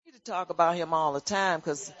to talk about him all the time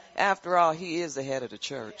because, after all, he is the head of the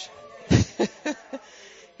church.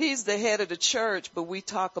 He's the head of the church, but we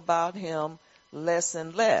talk about him less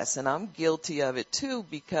and less. And I'm guilty of it too,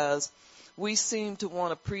 because we seem to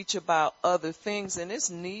want to preach about other things, and it's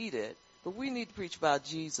needed, but we need to preach about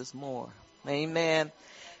Jesus more. Amen.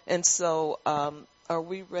 And so, are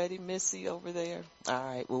we ready, Missy, over there? All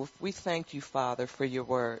right. Well, we thank you, Father, for your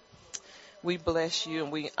word. We bless you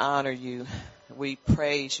and we honor you. We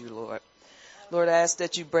praise you, Lord. Lord, I ask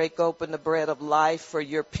that you break open the bread of life for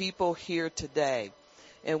your people here today.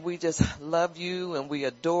 And we just love you and we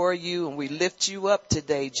adore you and we lift you up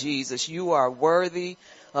today, Jesus. You are worthy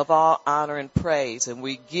of all honor and praise, and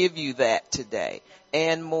we give you that today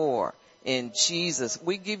and more. In Jesus,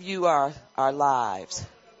 we give you our lives.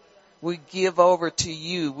 We give over to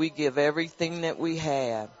you. We give everything that we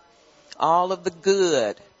have. All of the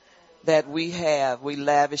good that we have, we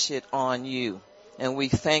lavish it on you. And we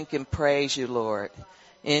thank and praise you, Lord.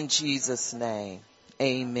 In Jesus' name,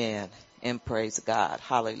 amen. And praise God.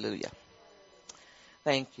 Hallelujah.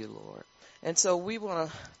 Thank you, Lord. And so we want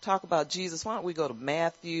to talk about Jesus. Why don't we go to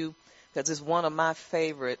Matthew? Because it's one of my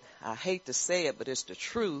favorite, I hate to say it, but it's the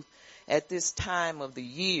truth. At this time of the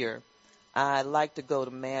year, I like to go to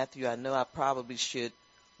Matthew. I know I probably should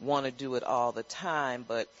want to do it all the time,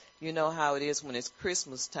 but you know how it is when it's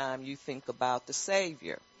Christmas time, you think about the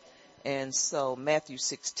Savior. And so Matthew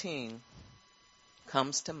 16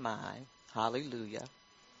 comes to mind. Hallelujah.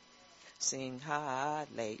 Sing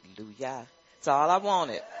hallelujah. It's all I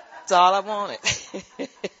wanted. It's all I wanted.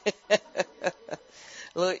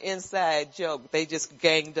 Little inside joke. They just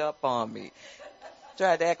ganged up on me.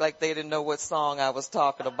 Tried to act like they didn't know what song I was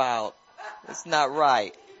talking about. It's not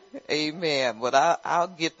right. Amen. But I'll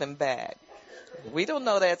get them back. We don't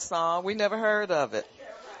know that song. We never heard of it.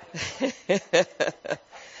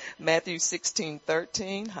 Matthew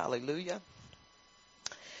 16:13. Hallelujah.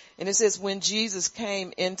 And it says, when Jesus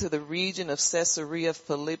came into the region of Caesarea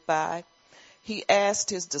Philippi, he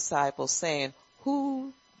asked his disciples, saying,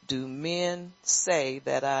 who do men say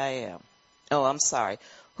that I am? Oh, I'm sorry.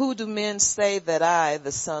 Who do men say that I,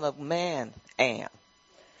 the Son of Man, am?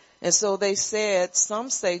 And so they said,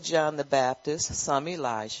 some say John the Baptist, some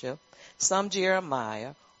Elijah, some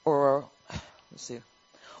Jeremiah, or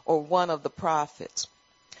one of the prophets.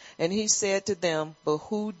 And he said to them, but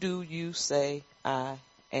who do you say I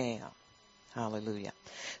am? Hallelujah.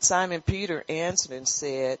 Simon Peter answered and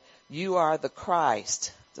said, you are the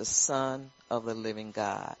Christ, the Son of the living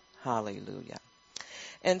God. Hallelujah.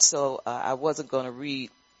 And so I wasn't going to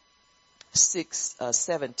read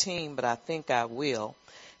 6:17, but I think I will.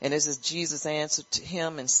 And this is Jesus answered to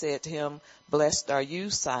him and said to him, blessed are you,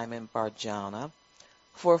 Simon Bar-Jonah,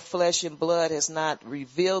 for flesh and blood has not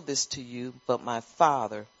revealed this to you, but my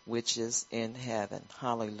Father which is in heaven.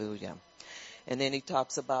 Hallelujah. And then he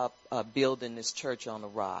talks about building this church on a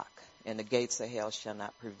rock, and the gates of hell shall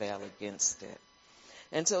not prevail against it.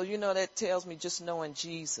 And so, that tells me just knowing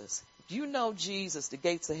Jesus. If you know Jesus, the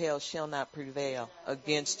gates of hell shall not prevail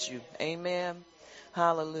against you. Amen.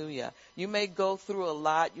 Hallelujah. You may go through a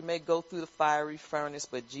lot. You may go through the fiery furnace,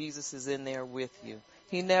 but Jesus is in there with you.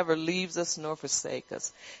 He never leaves us nor forsakes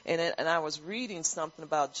us. And I was reading something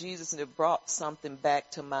about Jesus, and it brought something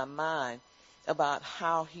back to my mind about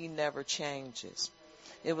how he never changes.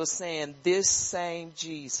 It was saying this same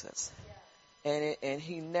Jesus, and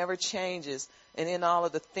he never changes. And in all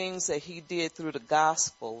of the things that he did through the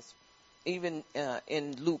Gospels, even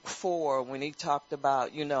in Luke 4, when he talked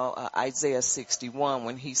about, Isaiah 61,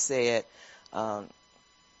 when he said,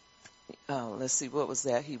 let's see, what was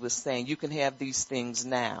that? He was saying, you can have these things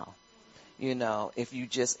now, if you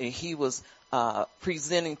just, and he was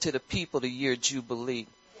presenting to the people the year Jubilee.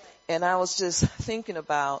 And I was just thinking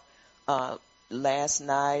about last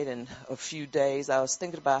night and a few days, I was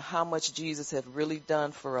thinking about how much Jesus had really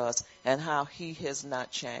done for us and how he has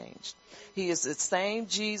not changed. He is the same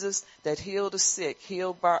Jesus that healed the sick,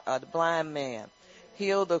 healed the blind man,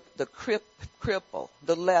 healed the cripple,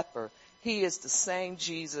 the leper. He is the same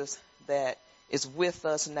Jesus that is with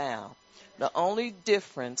us now. The only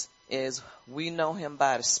difference is we know him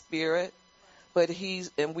by the Spirit,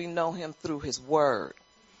 and we know him through his word.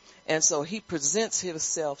 And so he presents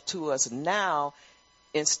himself to us now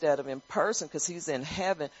instead of in person, because he's in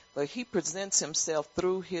heaven, but he presents himself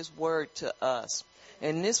through his word to us.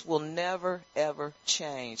 And this will never, ever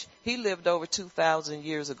change. He lived over 2,000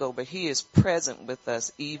 years ago, but he is present with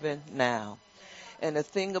us even now. And the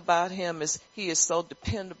thing about him is he is so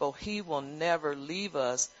dependable. He will never leave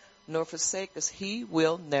us nor forsake us. He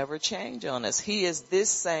will never change on us. He is this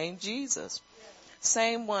same Jesus.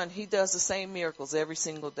 Same one. He does the same miracles every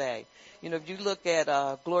single day. You know, if you look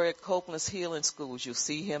at Gloria Copeland's healing schools, you'll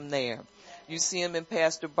see him there. You see him in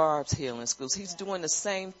Pastor Barb's healing schools. He's doing the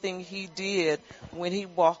same thing he did when he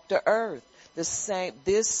walked the earth. This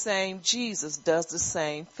same Jesus does the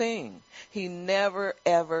same thing. He never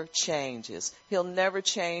ever changes. He'll never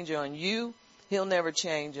change on you. He'll never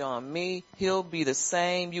change on me. He'll be the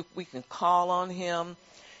same. We can call on him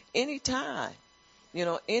anytime. You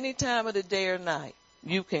know, any time of the day or night.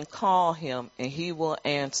 You can call him and he will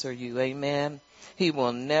answer you. Amen. He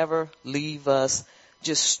will never leave us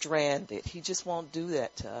just stranded. He just won't do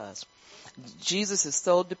that to us. Jesus is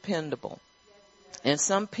so dependable. And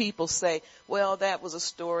some people say, well, that was a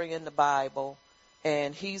story in the Bible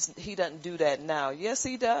and he doesn't do that now. Yes,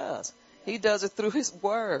 he does. He does it through his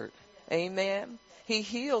word. Amen. He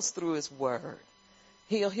heals through his word.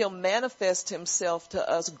 He'll manifest himself to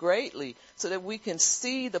us greatly so that we can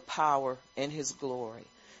see the power in his glory.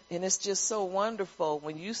 And it's just so wonderful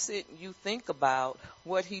when you sit and you think about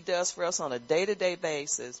what he does for us on a day-to-day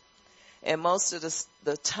basis. And most of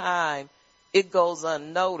the time, it goes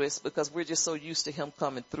unnoticed because we're just so used to him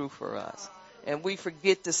coming through for us. And we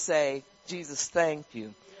forget to say, Jesus, thank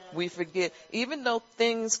you. We forget, even though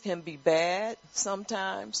things can be bad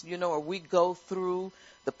sometimes, you know, or we go through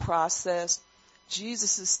the process,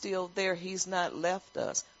 Jesus is still there. He's not left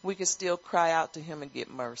us. We can still cry out to him and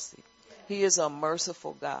get mercy. He is a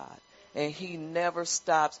merciful God, and he never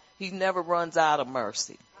stops. He never runs out of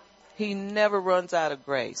mercy. He never runs out of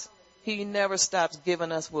grace. He never stops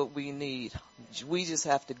giving us what we need. We just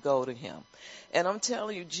have to go to him. And I'm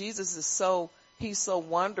telling you, Jesus is he's so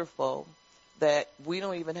wonderful that we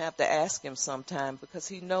don't even have to ask him sometimes because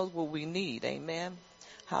he knows what we need. Amen.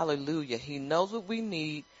 Hallelujah. He knows what we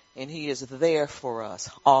need. And he is there for us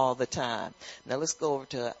all the time. Now let's go over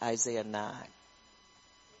to Isaiah 9.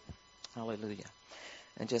 Hallelujah.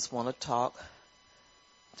 And just want to talk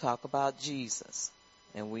about Jesus.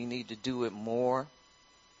 And we need to do it more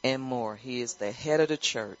and more. He is the head of the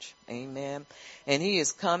church. Amen. And he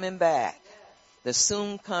is coming back. The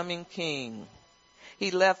soon coming king.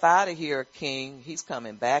 He left out of here a king. He's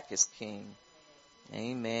coming back as king.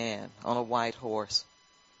 Amen. On a white horse.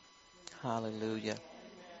 Hallelujah.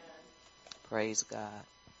 Praise God.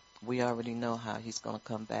 We already know how he's going to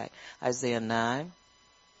come back. Isaiah 9.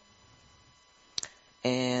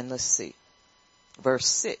 And let's see. Verse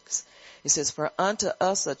 6. It says, for unto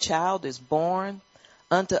us a child is born,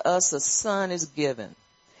 unto us a son is given,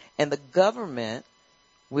 and the government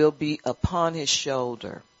will be upon his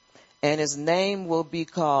shoulder, and his name will be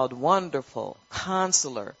called Wonderful,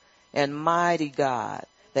 Counselor, and Mighty God,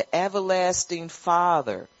 the Everlasting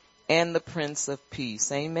Father, and the Prince of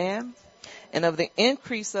Peace. Amen. And of the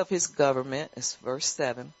increase of his government, it's verse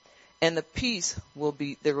 7, and the peace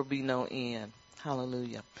there will be no end.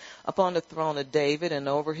 Hallelujah. Upon the throne of David and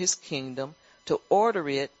over his kingdom, to order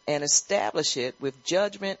it and establish it with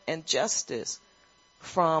judgment and justice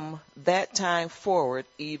from that time forward,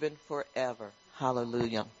 even forever.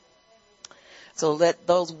 Hallelujah. So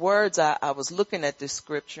those words, I was looking at this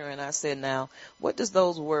scripture and I said, now, what does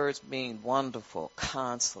those words mean? Wonderful,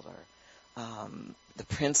 Counselor, the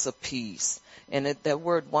Prince of Peace. And that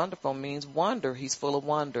word wonderful means wonder. He's full of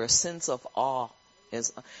wonder, a sense of awe.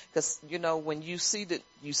 Because, you know, when you see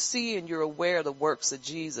and you're aware of the works of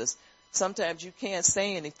Jesus, sometimes you can't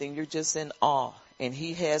say anything. You're just in awe. And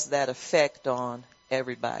he has that effect on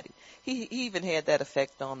everybody. He even had that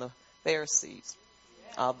effect on the Pharisees,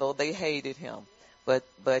 although they hated him.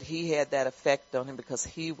 But he had that effect on him because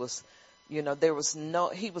he was, you know,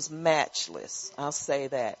 he was matchless. I'll say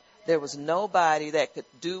that. There was nobody that could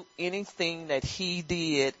do anything that he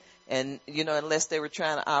did, and, you know, unless they were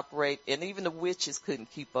trying to operate, and even the witches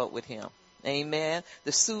couldn't keep up with him. Amen.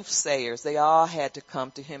 The soothsayers, they all had to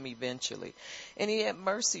come to him eventually. And he had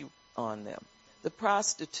mercy on them. The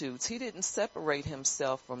prostitutes, he didn't separate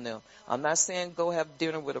himself from them. I'm not saying go have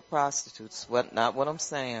dinner with a prostitute. Not what I'm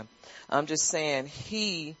saying. I'm just saying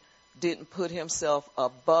he didn't put himself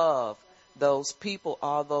above those people,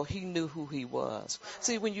 although he knew who he was.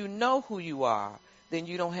 See, when you know who you are, then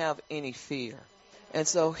you don't have any fear. And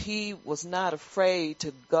so he was not afraid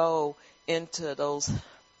to go into those,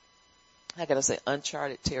 how can I say,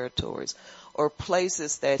 uncharted territories or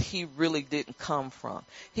places that he really didn't come from.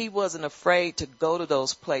 He wasn't afraid to go to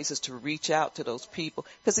those places to reach out to those people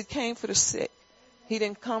because he came for the sick. He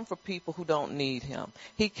didn't come for people who don't need him.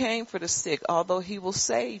 He came for the sick, although he will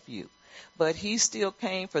save you. But he still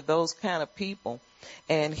came for those kind of people,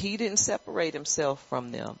 and he didn't separate himself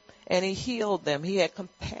from them. And he healed them. He had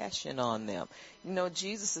compassion on them. You know,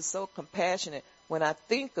 Jesus is so compassionate. when I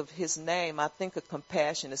think of his name, I think of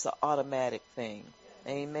compassion. It's an automatic thing.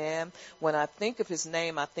 Amen. When I think of his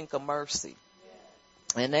name, I think of mercy.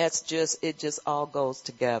 And it just all goes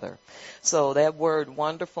together. So that word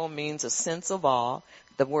wonderful means a sense of awe.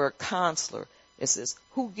 The word counselor, it says,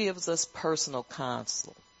 who gives us personal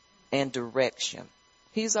counsel and direction?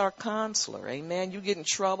 He's our counselor. Amen. You get in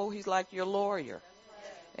trouble, he's like your lawyer.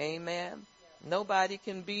 Amen. Nobody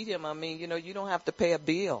can beat him. I mean, you don't have to pay a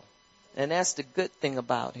bill. And that's the good thing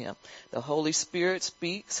about him. The Holy Spirit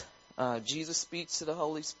speaks. Jesus speaks to the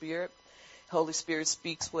Holy Spirit. Holy Spirit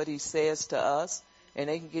speaks what he says to us. And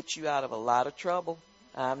they can get you out of a lot of trouble.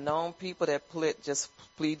 I've known people that just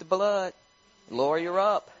plead the blood. Lawyer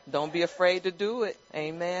up. Don't be afraid to do it.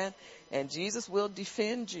 Amen. And Jesus will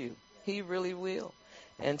defend you. He really will.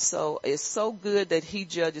 And so it's so good that he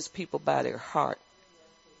judges people by their heart.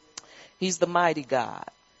 He's the mighty God.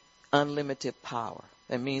 Unlimited power.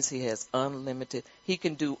 That means he has unlimited. He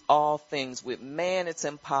can do all things. With man it's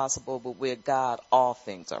impossible, but with God all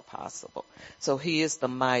things are possible. So he is the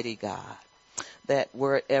mighty God. That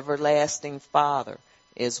word everlasting Father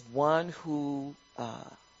is one who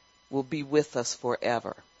will be with us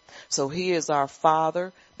forever. So he is our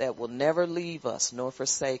Father that will never leave us nor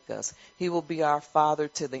forsake us. He will be our Father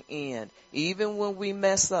to the end. Even when we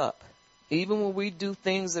mess up, even when we do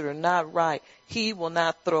things that are not right, he will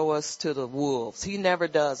not throw us to the wolves. He never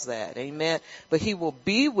does that. Amen. But he will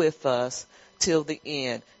be with us till the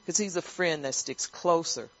end because he's a friend that sticks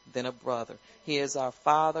closer than a brother. He is our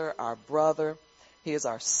Father, our brother. He is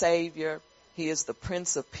our Savior. He is the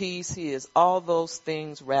Prince of Peace. He is all those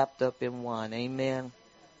things wrapped up in one. Amen.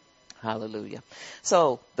 Hallelujah.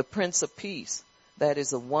 So the Prince of Peace, that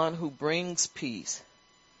is the one who brings peace,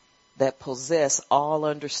 that possess all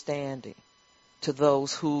understanding to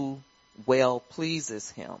those who well pleases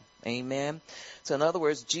him. Amen. So in other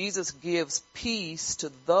words, Jesus gives peace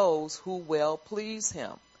to those who well please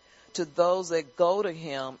him, to those that go to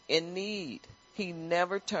him in need. He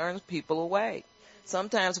never turns people away.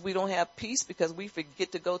 Sometimes we don't have peace because we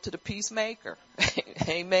forget to go to the peacemaker.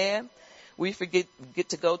 Amen. We get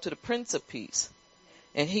to go to the Prince of Peace.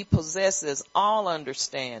 And he possesses all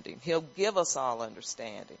understanding. He'll give us all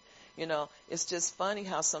understanding. It's just funny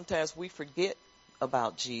how sometimes we forget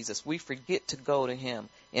about Jesus. We forget to go to him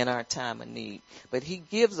in our time of need. But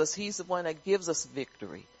he's the one that gives us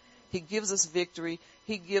victory. He gives us victory.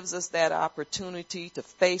 He gives us that opportunity to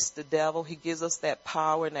face the devil. He gives us that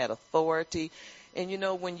power and that authority. And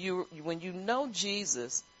when you know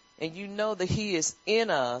Jesus and you know that he is in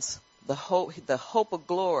us, the hope of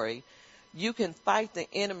glory, you can fight the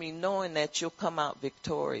enemy knowing that you'll come out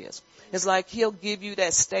victorious. It's like he'll give you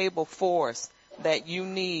that stable force that you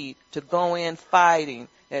need to go in fighting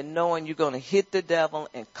and knowing you're going to hit the devil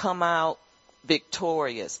and come out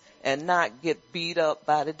victorious and not get beat up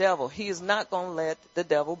by the devil. He is not going to let the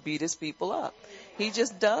devil beat his people up. He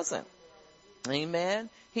just doesn't. Amen.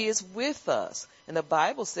 He is with us. And the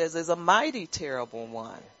Bible says there's a mighty terrible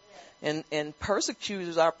one. And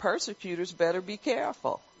our persecutors better be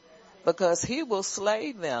careful because he will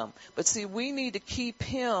slay them. But see, we need to keep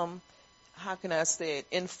him, how can I say it,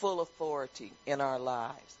 in full authority in our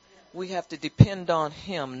lives. We have to depend on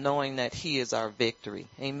him knowing that he is our victory.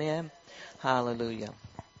 Amen. Hallelujah.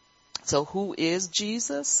 So who is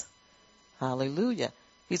Jesus? Hallelujah.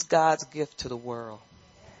 He's God's gift to the world.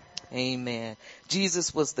 Amen.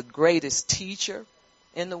 Jesus was the greatest teacher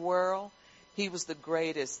in the world. He was the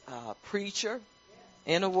greatest preacher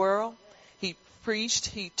in the world. He preached,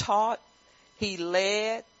 he taught, he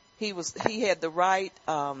led. He had the right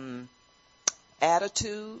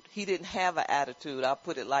attitude. He didn't have an attitude. I'll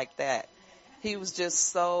put it like that. He was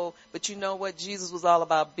just but you know what? Jesus was all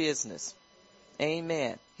about business.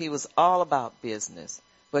 Amen. He was all about business.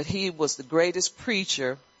 But he was the greatest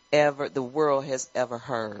preacher the world has ever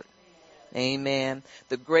heard. Amen.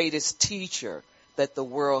 The greatest teacher that the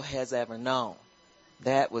world has ever known.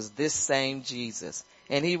 That was this same Jesus.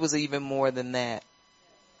 And he was even more than that.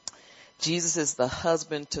 Jesus is the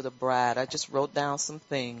husband to the bride. I just wrote down some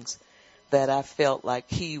things that I felt like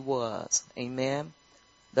he was. Amen.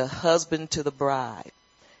 The husband to the bride.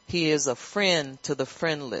 He is a friend to the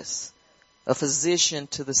friendless, a physician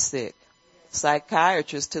to the sick,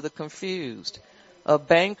 psychiatrist to the confused, a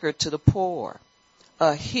banker to the poor,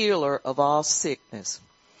 a healer of all sickness,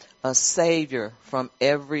 a savior from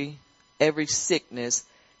every sickness,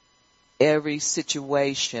 every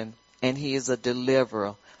situation, and he is a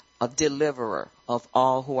deliverer of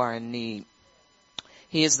all who are in need.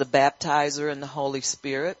 He is the baptizer in the Holy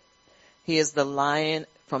Spirit. He is the Lion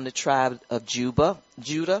from the tribe of Judah.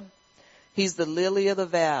 He's the lily of the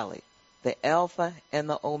valley, the Alpha and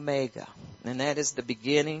the Omega. And that is the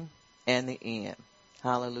beginning and the end.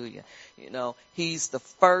 Hallelujah. He's the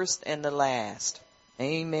first and the last.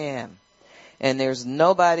 Amen. And there's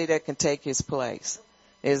nobody that can take his place.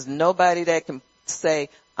 There's nobody that can say,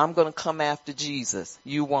 I'm going to come after Jesus.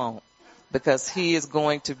 You won't, because he is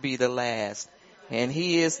going to be the last. And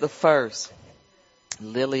he is the first.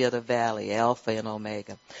 Lily of the valley, Alpha and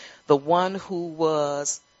Omega. The one who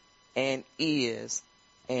was and is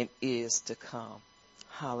to come.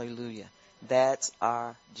 Hallelujah. That's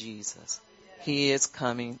our Jesus. He is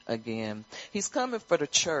coming again. He's coming for the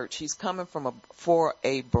church. He's coming for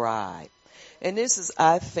a bride. And this is,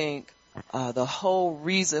 I think, the whole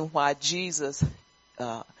reason why Jesus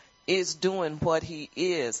is doing what he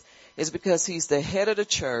is because he's the head of the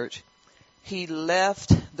church. He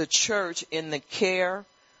left the church in the care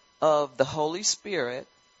of the Holy Spirit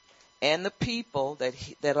and the people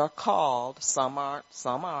that are called. Some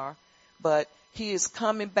are, but he is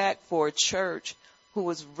coming back for a church who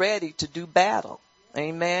is ready to do battle.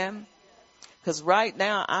 Amen. Because right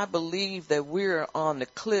now I believe that we're on the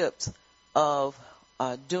cliffs of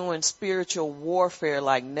doing spiritual warfare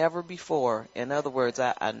like never before. In other words,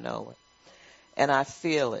 I know it and I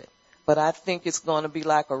feel it. But I think it's going to be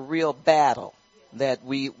like a real battle that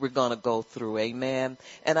we're going to go through. Amen.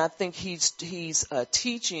 And I think he's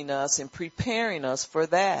teaching us and preparing us for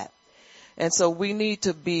that. And so we need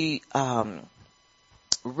to be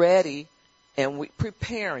ready and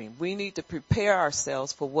preparing. We need to prepare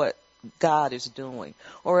ourselves for what God is doing,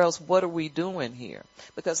 or else what are we doing here?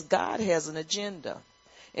 Because God has an agenda,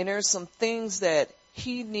 and there's some things that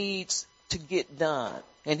he needs to get done,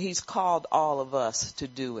 and he's called all of us to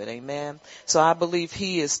do it. Amen. So I believe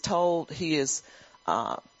he is talking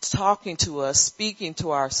to us, speaking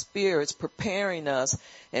to our spirits, preparing us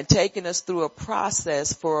and taking us through a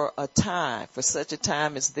process for such a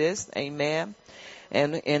time as this. Amen.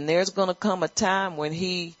 And there's going to come a time when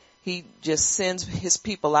he just sends his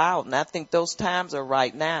people out. And I think those times are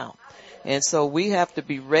right now. And so we have to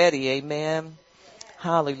be ready. Amen.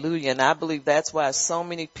 Hallelujah. And I believe that's why so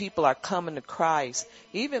many people are coming to Christ.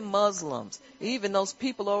 Even Muslims, even those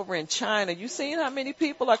people over in China. You seen how many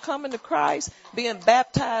people are coming to Christ, being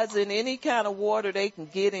baptized in any kind of water they can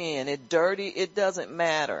get in. It's dirty. It doesn't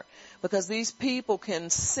matter, because these people can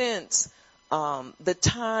sense the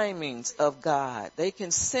timings of God. They can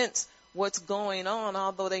sense what's going on,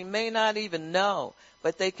 although they may not even know,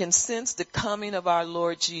 but they can sense the coming of our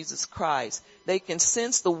Lord Jesus Christ. They can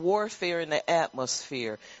sense the warfare in the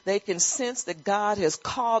atmosphere. They can sense that God has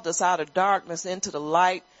called us out of darkness into the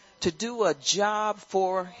light to do a job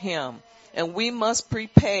for him. And we must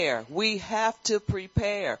prepare. We have to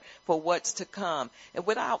prepare for what's to come. And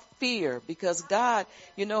without fear, because God,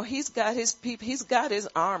 he's got his people, he's got his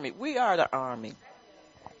army. We are the army.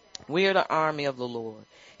 We are the army of the Lord.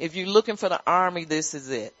 If you're looking for the army, this is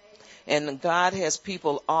it. And God has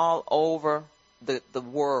people all over the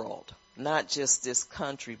world, not just this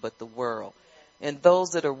country, but the world. And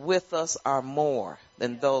those that are with us are more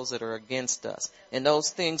than those that are against us. And those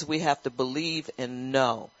things we have to believe and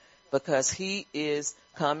know, because he is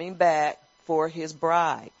coming back for his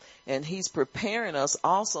bride. And he's preparing us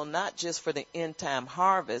also not just for the end time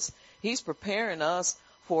harvest. He's preparing us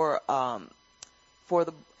to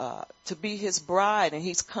be his bride, and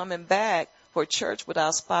he's coming back for a church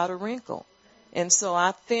without spot or wrinkle. And so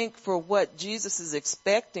I think for what Jesus is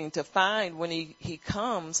expecting to find when he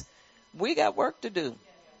comes, we got work to do.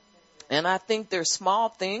 And I think there's small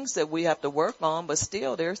things that we have to work on, but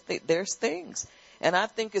still there's things. And I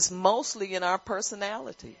think it's mostly in our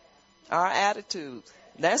personality, our attitudes.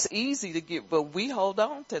 That's easy to get, but we hold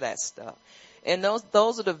on to that stuff. And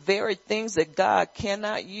those are the very things that God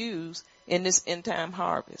cannot use in this end time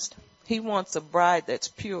harvest. He wants a bride that's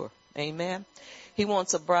pure. Amen. He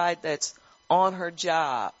wants a bride that's on her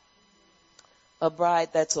job, a bride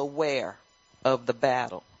that's aware of the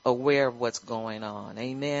battle, aware of what's going on.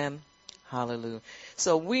 Amen. Hallelujah.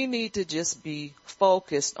 So we need to just be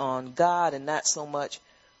focused on God and not so much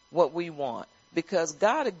what we want, because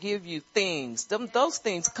God will give you things. Those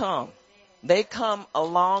things come. They come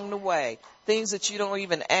along the way. Things that you don't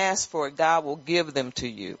even ask for, God will give them to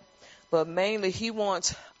you. But mainly he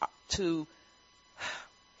wants to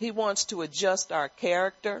adjust our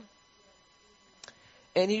character,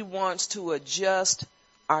 and he wants to adjust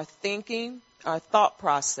our thinking, our thought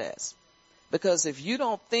process. Because if you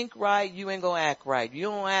don't think right, you ain't going to act right. You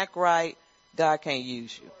don't act right, God can't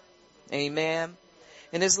use you. Amen.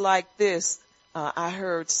 And it's like this. I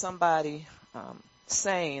heard somebody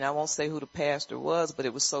saying, I won't say who the pastor was, but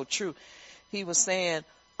it was so true. He was saying,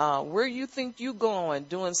 where you think you going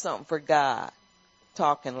doing something for God,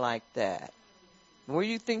 talking like that. Where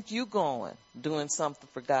you think you going? Doing something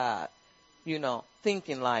for God,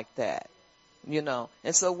 thinking like that,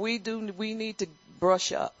 And so we need to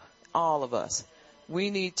brush up, all of us. We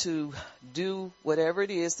need to do whatever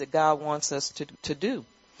it is that God wants us to do.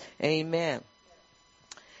 Amen.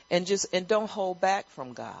 And don't hold back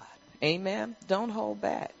from God. Amen. Don't hold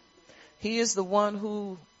back. He is the one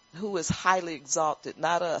who is highly exalted,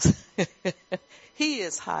 not us. He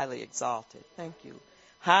is highly exalted. Thank you.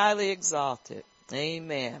 Highly exalted.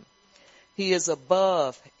 Amen. He is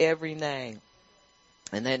above every name.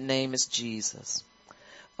 And that name is Jesus.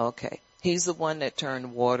 Okay. He's the one that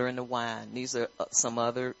turned water into wine. These are some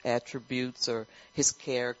other attributes or his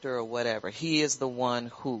character or whatever. He is the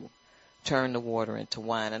one who turned the water into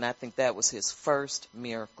wine. And I think that was his first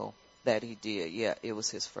miracle that he did. Yeah, it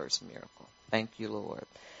was his first miracle. Thank you, Lord.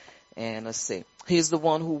 And let's see. He's the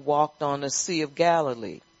one who walked on the Sea of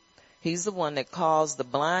Galilee. He's the one that caused the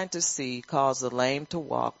blind to see, caused the lame to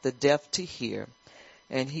walk, the deaf to hear,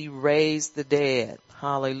 and he raised the dead.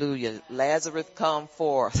 Hallelujah. Lazarus come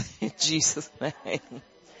forth in Jesus' name.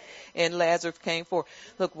 And Lazarus came forth.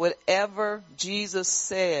 Look, whatever Jesus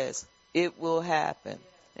says, it will happen.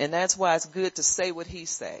 And that's why it's good to say what he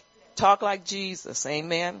say. Talk like Jesus.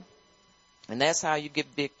 Amen. And that's how you get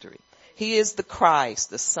victory. He is the Christ,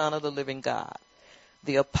 the Son of the living God.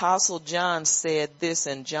 The Apostle John said this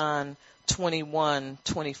in John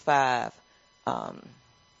 21:25.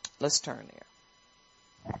 Let's turn there.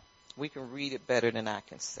 We can read it better than I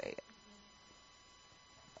can say it.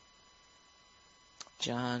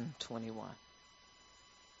 John 21.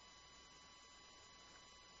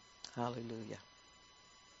 Hallelujah.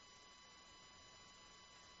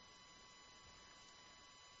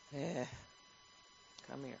 Yeah.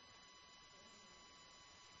 Come here.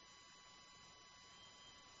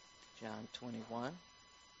 John 21.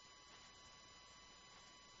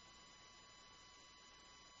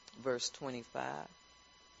 Verse 25.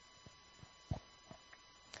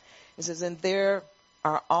 It says, and there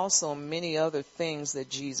are also many other things that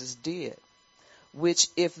Jesus did, which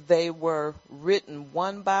if they were written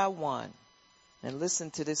one by one, and listen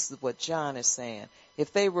to this is what John is saying.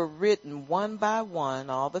 If they were written one by one,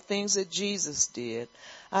 all the things that Jesus did,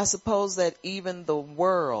 I suppose that even the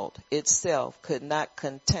world itself could not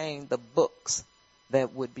contain the books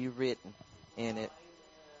that would be written in it.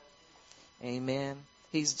 Amen.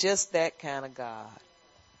 He's just that kind of God.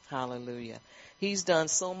 Hallelujah. He's done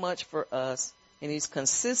so much for us, and he's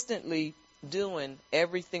consistently doing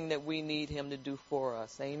everything that we need him to do for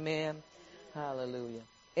us. Amen. Hallelujah.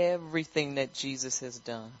 Everything that Jesus has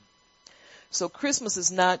done. So Christmas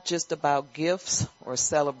is not just about gifts or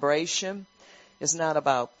celebration. It's not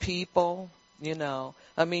about people,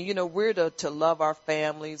 we're to love our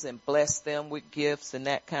families and bless them with gifts and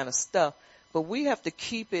that kind of stuff. But we have to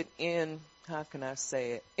keep it in, how can I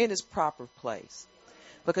say it, in its proper place.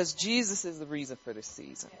 Because Jesus is the reason for the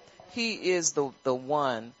season. He is the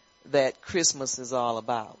one that Christmas is all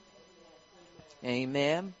about.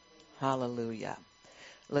 Amen. Hallelujah.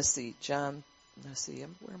 Let's see, where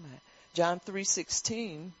am I? John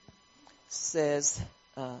 3:16 says,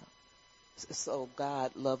 so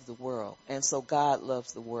God loved the world. And so God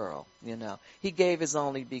loves the world, He gave his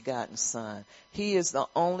only begotten son. He is the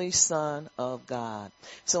only son of God.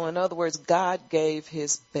 So in other words, God gave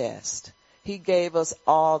his best. He gave us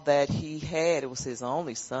all that he had. It was his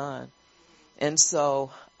only son. And so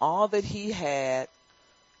all that he had,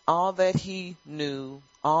 all that he knew,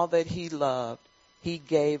 all that he loved, he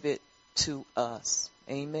gave it to us.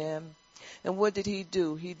 Amen. And what did he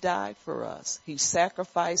do? He died for us. He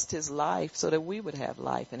sacrificed his life so that we would have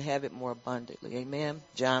life and have it more abundantly. Amen.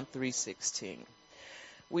 John 3:16.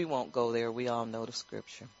 We won't go there. We all know the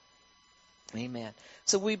scripture. Amen.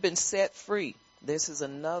 So we've been set free. This is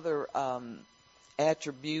another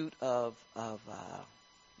attribute of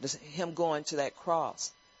him going to that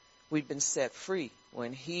cross. We've been set free.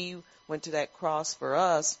 When he went to that cross for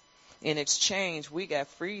us, in exchange, we got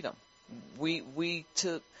freedom.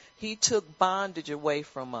 He took bondage away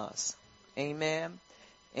from us. Amen.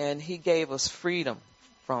 And he gave us freedom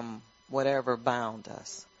from whatever bound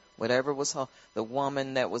us. Whatever was the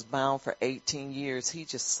woman that was bound for 18 years, he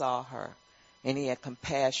just saw her. And he had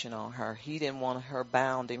compassion on her. He didn't want her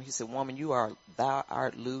bound him. He said, woman, thou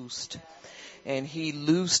art loosed. And he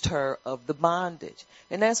loosed her of the bondage.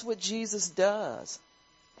 And that's what Jesus does.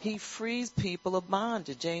 He frees people of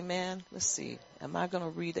bondage. Amen. Let's see. Am I going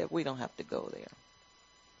to read that? We don't have to go there.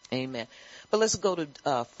 Amen. But let's go to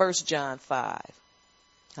 1 John 5.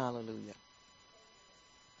 Hallelujah.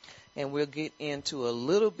 And we'll get into a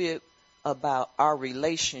little bit about our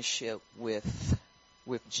relationship with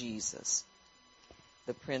Jesus.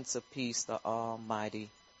 the Prince of Peace, the Almighty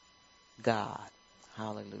God.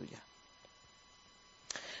 Hallelujah.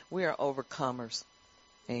 We are overcomers.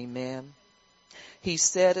 Amen. He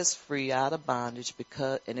set us free out of bondage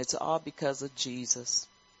and it's all because of Jesus.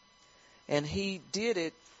 And he did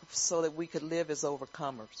it so that we could live as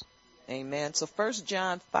overcomers. Amen. So 1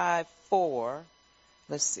 John 5:4.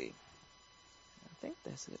 Let's see. I think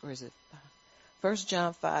that's it. Or is it 1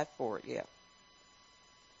 John 5:4? Yeah.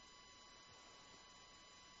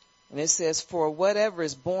 And it says, for whatever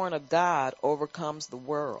is born of God overcomes the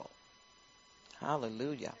world.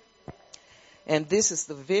 Hallelujah. And this is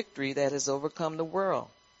the victory that has overcome the world,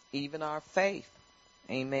 even our faith.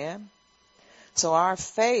 Amen. So our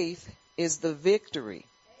faith is the victory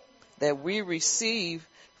that we receive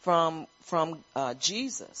from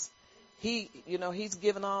Jesus. He's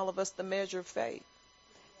given all of us the measure of faith.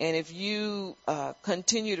 And if you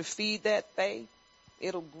continue to feed that faith,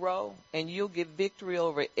 it'll grow and you'll get victory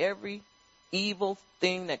over every evil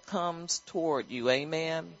thing that comes toward you.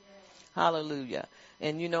 Amen. Hallelujah.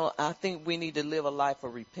 And I think we need to live a life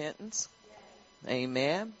of repentance.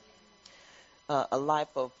 Amen. A life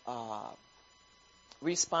of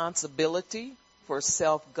responsibility for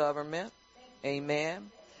self-government. Amen.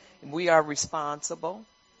 We are responsible.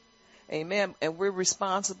 Amen. And we're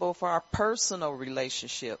responsible for our personal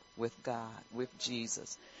relationship with God, with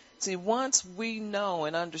Jesus. See, once we know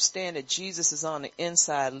and understand that Jesus is on the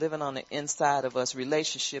inside, living on the inside of us,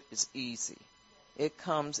 relationship is easy. It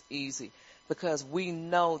comes easy because we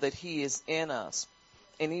know that he is in us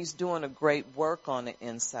and he's doing a great work on the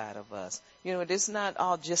inside of us. It's not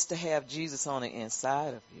all just to have Jesus on the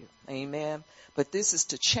inside of you. Amen. But this is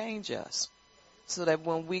to change us so that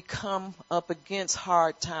when we come up against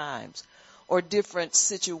hard times or different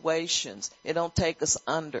situations, it don't take us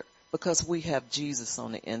under. Because we have Jesus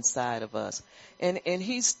on the inside of us. And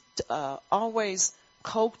he's always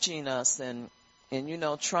coaching us and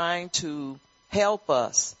trying to help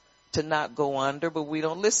us to not go under, but we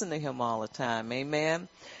don't listen to him all the time. Amen.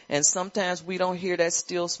 And sometimes we don't hear that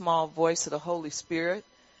still small voice of the Holy Spirit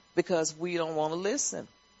because we don't want to listen.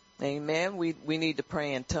 Amen. We need to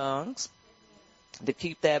pray in tongues to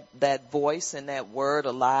keep that voice and that word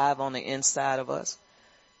alive on the inside of us.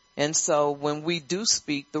 And so when we do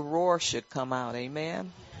speak, the roar should come out.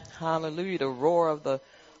 Amen. Hallelujah. The roar of the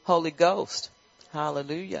Holy Ghost.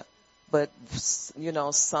 Hallelujah. But,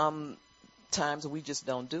 sometimes we just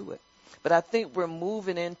don't do it. But I think we're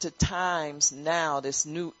moving into times now, this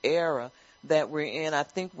new era that we're in. I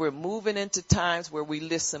think we're moving into times where we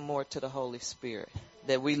listen more to the Holy Spirit,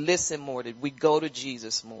 that we listen more, that we go to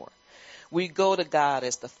Jesus more. We go to God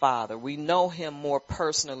as the Father. We know him more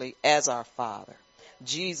personally as our Father.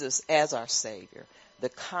 Jesus as our Savior, the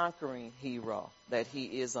conquering hero that he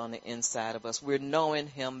is on the inside of us. We're knowing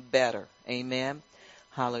him better. Amen.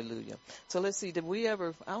 Hallelujah. So let's see. I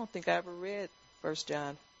don't think I ever read 1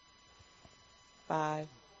 John 5.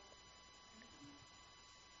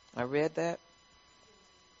 I read that?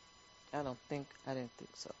 I didn't think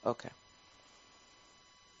so. Okay.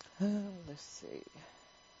 Let's see.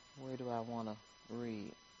 Where do I want to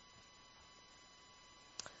read?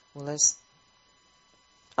 Well,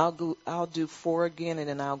 I'll do 4 again and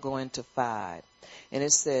then I'll go into 5. And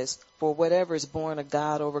it says, for whatever is born of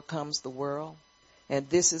God overcomes the world. And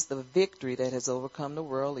this is the victory that has overcome the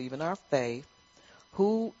world, even our faith.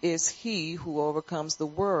 Who is he who overcomes the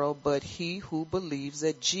world but he who believes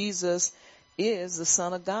that Jesus is the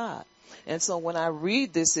Son of God? And so when I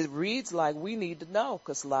read this, it reads like we need to know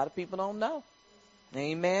because a lot of people don't know.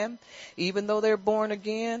 Amen. Even though they're born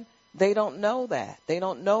again, they don't know that. They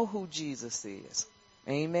don't know who Jesus is.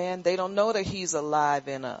 Amen. They don't know that he's alive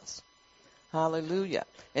in us. Hallelujah.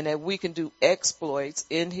 And that we can do exploits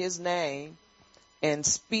in his name and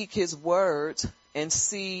speak his words and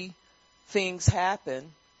see things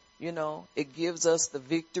happen. It gives us the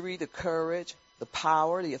victory, the courage, the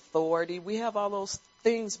power, the authority. We have all those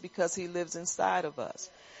things because he lives inside of us.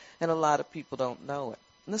 And a lot of people don't know it.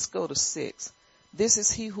 Let's go to 6. This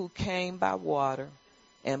is he who came by water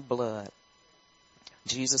and blood,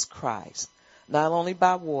 Jesus Christ. Not only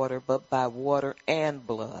by water, but by water and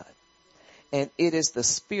blood. And it is the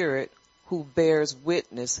Spirit who bears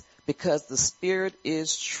witness because the Spirit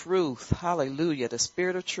is truth. Hallelujah. The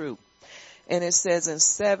Spirit of truth. And it says in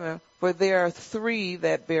 7, for there are 3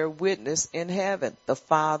 that bear witness in heaven, the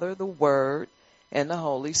Father, the Word, and the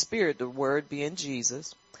Holy Spirit, the Word being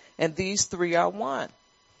Jesus. And these 3 are one.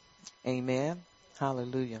 Amen.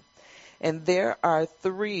 Hallelujah. And there are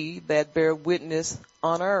 3 that bear witness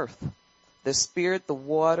on earth, the Spirit, the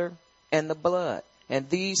water, and the blood. And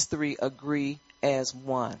these 3 agree as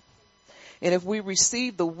one. And if we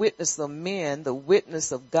receive the witness of men, the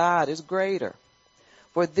witness of God is greater.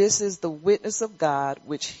 For this is the witness of God,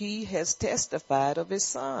 which he has testified of his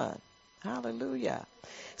Son. Hallelujah.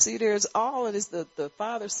 See, there's all of this, the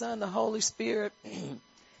Father, Son, the Holy Spirit.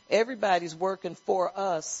 Everybody's working for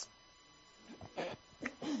us.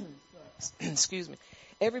 Excuse me.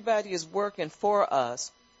 Everybody is working for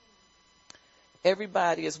us.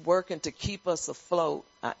 Everybody is working to keep us afloat,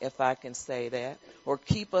 if I can say that, or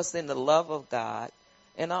keep us in the love of God.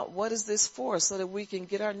 And what is this for? So that we can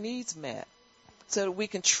get our needs met, so that we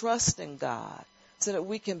can trust in God, so that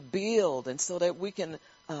we can build, and so that we can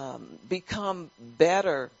become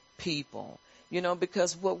better people. You know,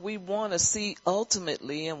 because what we want to see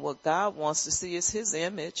ultimately and what God wants to see is his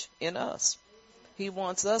image in us. He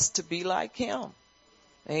wants us to be like him.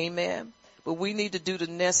 Amen. But we need to do the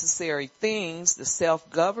necessary things, the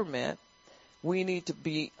self-government. We need to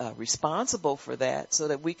be responsible for that so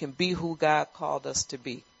that we can be who God called us to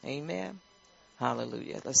be. Amen.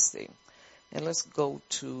 Hallelujah. Let's see. And let's go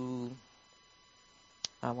to,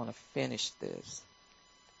 I want to finish this.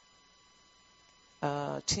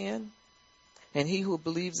 10. And he who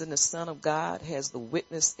believes in the Son of God has the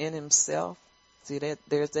witness in himself. See that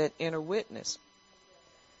there's that inner witness.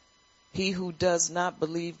 He who does not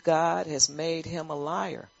believe God has made him a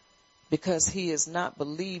liar, because he has not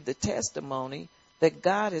believed the testimony that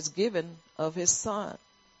God has given of his Son.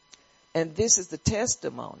 And this is the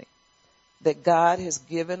testimony, that God has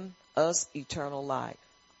given us eternal life,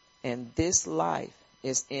 and this life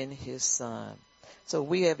is in his Son. So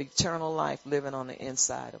we have eternal life living on the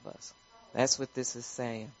inside of us. That's what this is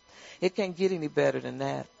saying. It can't get any better than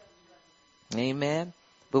that. Amen.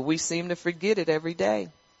 But we seem to forget it every day.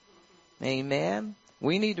 Amen.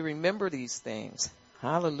 We need to remember these things.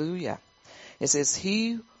 Hallelujah. It says,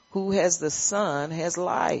 he who has the Son has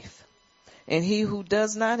life, and he who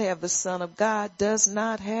does not have the Son of God does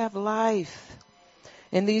not have life.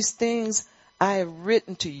 And these things I have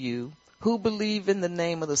written to you who believe in the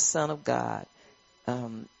name of the Son of God,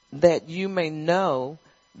 that you may know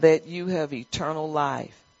that you have eternal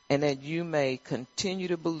life, and that you may continue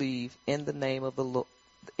to believe in the name of the Lord,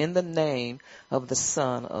 in the name of the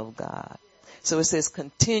Son of God. So it says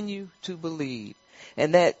continue to believe.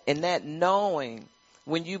 And that knowing,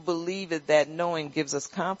 when you believe it, that knowing gives us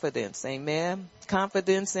confidence. Amen.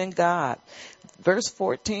 Confidence in God. Verse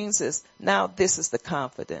 14 says, now this is the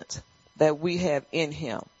confidence that we have in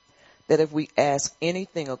him, that if we ask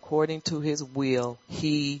anything according to his will,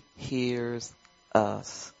 he hears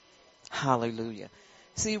us. Hallelujah.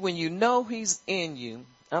 See, when you know he's in you,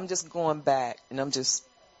 I'm just going back and I'm just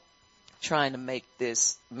trying to make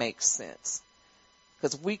this make sense.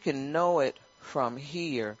 Because we can know it from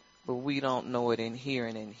here, but we don't know it in here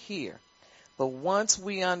and in here. But once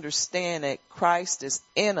we understand that Christ is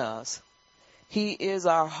in us, he is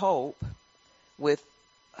our hope with,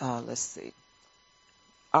 our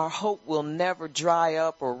hope will never dry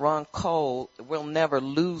up or run cold. We'll never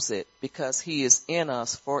lose it because he is in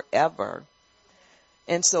us forever.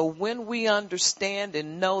 And so when we understand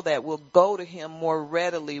and know that, we'll go to him more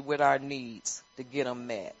readily with our needs to get them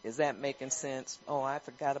met. Is that making sense? Oh, I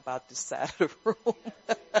forgot about this side of the room.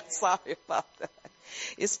 Sorry about that.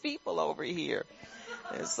 It's people over here.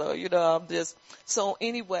 And so, so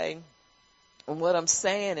anyway, what I'm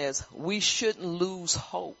saying is we shouldn't lose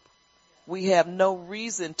hope. We have no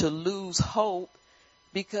reason to lose hope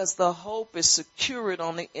because the hope is secured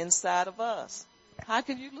on the inside of us. How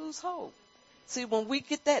can you lose hope? See, when we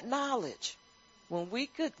get that knowledge,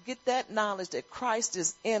 that Christ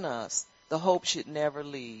is in us, the hope should never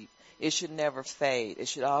leave. It should never fade. It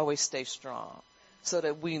should always stay strong. So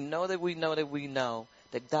that we know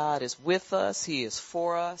that God is with us. He is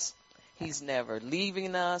for us. He's never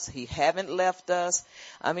leaving us. He haven't left us.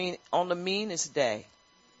 I mean, on the meanest day,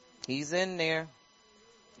 he's in there.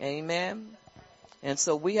 Amen. And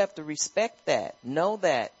so we have to respect that, know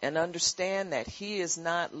that, and understand that he is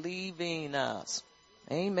not leaving us.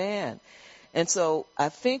 Amen. And so I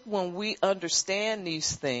think when we understand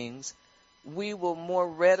these things, we will more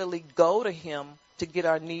readily go to him to get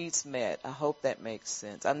our needs met. I hope that makes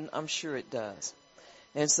sense. I'm sure it does.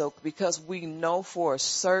 And so because we know for a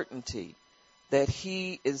certainty that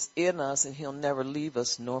he is in us and he'll never leave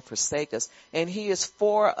us nor forsake us, and he is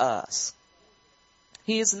for us.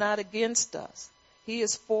 He is not against us. He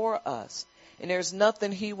is for us. And there's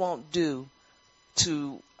nothing he won't do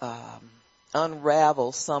to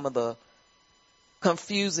unravel some of the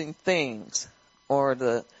confusing things or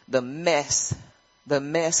the mess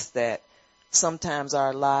that sometimes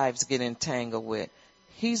our lives get entangled with.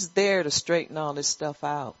 He's there to straighten all this stuff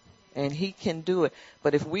out, and he can do it.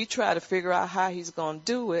 But if we try to figure out how he's going to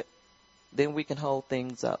do it, then we can hold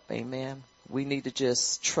things up. Amen. We need to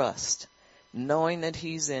just trust, knowing that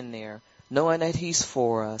he's in there, knowing that he's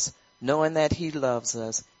for us, knowing that he loves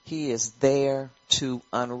us. He is there to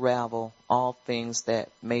unravel all things that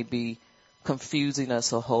may be confusing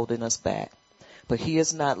us or holding us back. But he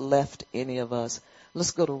has not left any of us.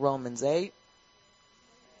 Let's go to Romans 8.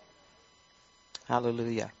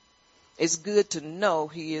 Hallelujah. It's good to know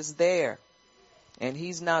he is there and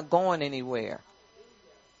he's not going anywhere.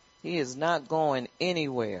 He is not going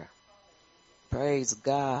anywhere. Praise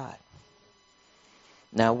God.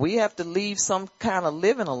 Now we have to leave some kind of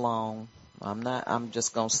living alone. I'm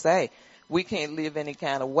just going to say we can't live any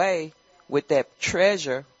kind of way with that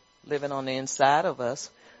treasure living on the inside of us.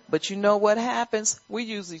 But you know what happens? We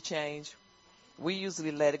usually change. We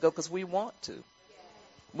usually let it go because we want to.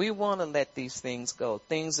 We want to let these things go,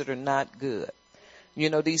 things that are not good. You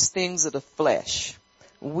know, these things of the flesh.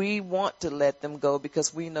 We want to let them go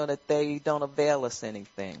because we know that they don't avail us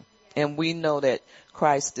anything. And we know that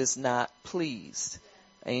Christ is not pleased.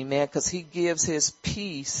 Amen. Because he gives his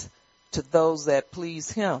peace to those that please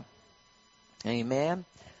him. Amen.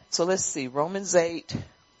 So let's see. Romans 8.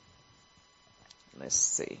 Let's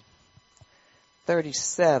see.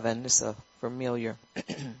 37. It's a familiar.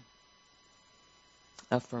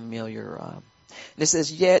 It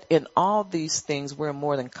says, yet in all these things we're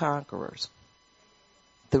more than conquerors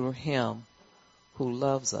through him who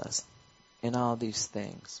loves us in all these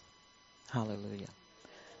things. Hallelujah.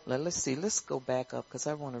 Let's see. Let's go back up because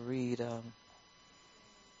I want to read.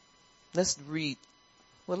 Let's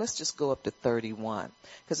just go up to 31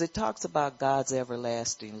 because it talks about God's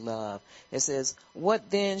everlasting love. It says, what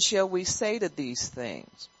then shall we say to these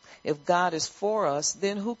things? If God is for us,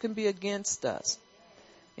 then who can be against us?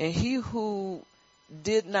 And he who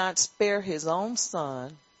did not spare his own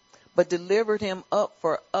son, but delivered him up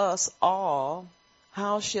for us all,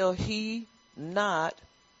 how shall he not,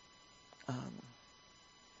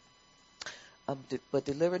 but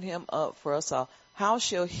delivered him up for us all, how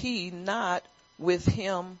shall he not with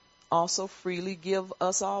him also freely give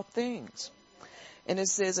us all things? And it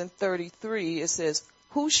says in 33, it says,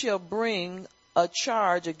 who shall bring a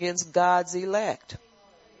charge against God's elect?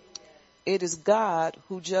 It is God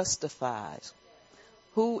who justifies.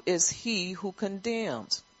 Who is he who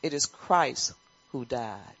condemns? It is Christ who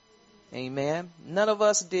died. Amen. None of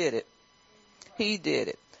us did it. He did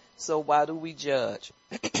it. So why do we judge?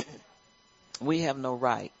 We have no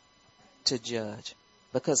right to judge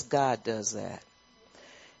because God does that.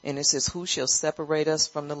 And it says, who shall separate us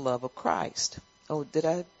from the love of Christ? Oh,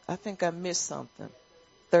 I think I missed something.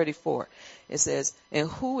 34. It says, and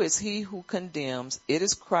who is he who condemns? It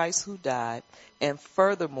is Christ who died and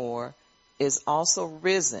furthermore is also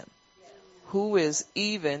risen, who is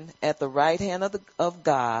even at the right hand of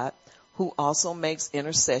God, who also makes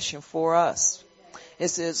intercession for us. It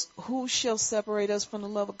says, who shall separate us from the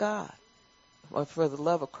love of God or for the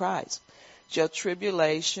love of Christ? Shall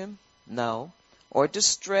tribulation? No. Or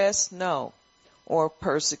distress? No. Or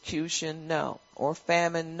persecution? No. Or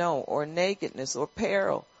famine? No. Or nakedness? Or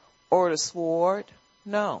peril? Or the sword?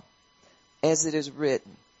 No. As it is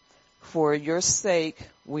written, for your sake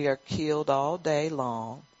we are killed all day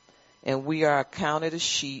long, and we are accounted as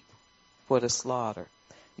sheep for the slaughter.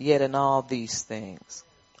 Yet in all these things,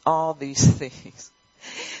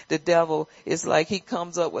 the devil is like he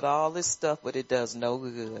comes up with all this stuff, but it does no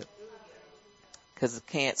good because it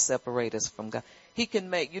can't separate us from God. He can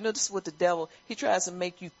make, this is what the devil, he tries to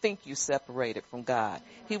make you think you separated from God.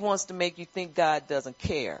 He wants to make you think God doesn't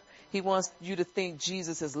care. He wants you to think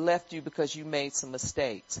Jesus has left you because you made some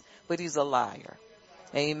mistakes, but he's a liar.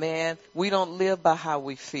 Amen. We don't live by how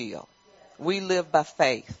we feel. We live by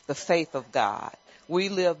faith, the faith of God. We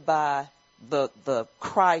live by the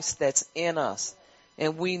Christ that's in us.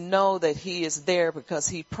 And we know that he is there because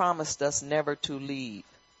he promised us never to leave.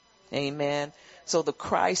 Amen. So the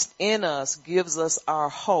Christ in us gives us our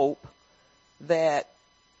hope that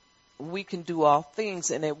we can do all things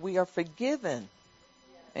and that we are forgiven.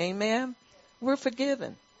 Amen. We're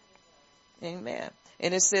forgiven. Amen.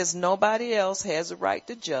 And it says nobody else has a right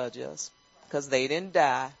to judge us because they didn't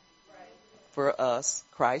die for us.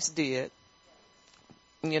 Christ did.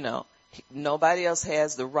 Nobody else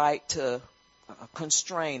has the right to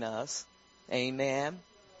constrain us. Amen.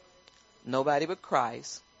 Nobody but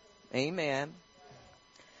Christ. Amen.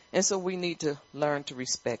 And so we need to learn to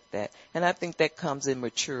respect that. And I think that comes in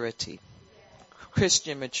maturity,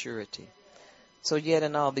 Christian maturity. So yet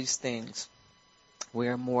in all these things, we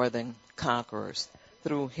are more than conquerors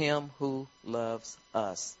through him who loves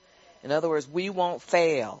us. In other words, we won't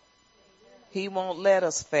fail. He won't let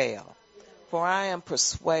us fail. For I am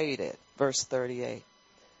persuaded, verse 38,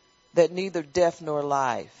 that neither death nor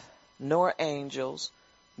life, nor angels,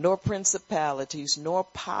 nor principalities, nor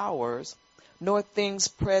powers, nor things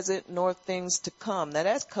present, nor things to come. Now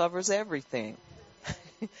that covers everything.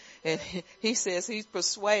 And he says he's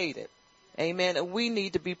persuaded. Amen. And we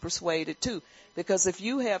need to be persuaded too. Because if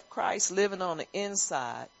you have Christ living on the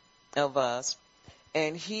inside of us,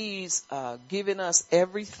 and he's given us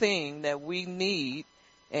everything that we need,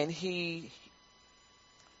 and he's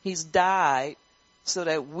died so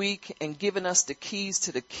that we can, and given us the keys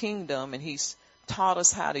to the kingdom, and he's taught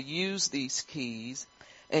us how to use these keys,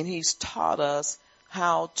 and he's taught us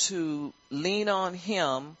how to lean on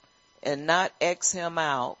him and not X him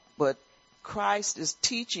out, but Christ is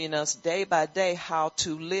teaching us day by day how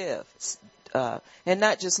to live, and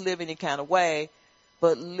not just live any kind of way,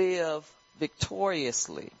 but live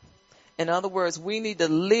victoriously. In other words, we need to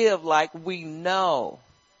live like we know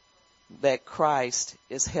that Christ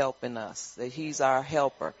is helping us, that he's our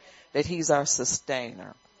helper, that he's our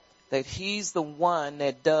sustainer, that he's the one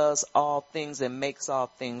that does all things and makes all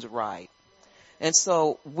things right. And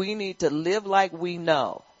so we need to live like we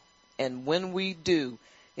know. And when we do,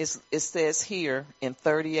 it says here in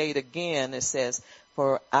 38 again, it says,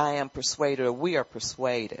 for I am persuaded, or we are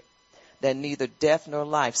persuaded, that neither death nor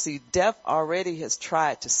life. See, death already has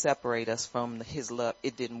tried to separate us from his love.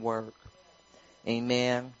 It didn't work.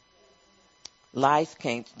 Amen. Life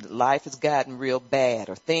has gotten real bad,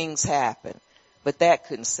 or things happen, but that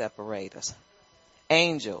couldn't separate us.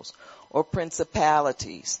 Angels or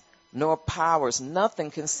principalities, nor powers, nothing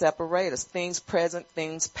can separate us. Things present,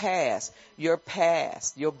 things past, your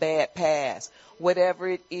bad past, whatever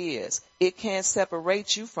it is, it can't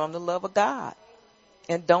separate you from the love of God.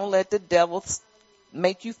 And don't let the devil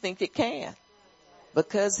make you think it can,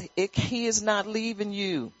 because he is not leaving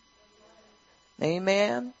you.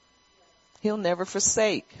 Amen. He'll never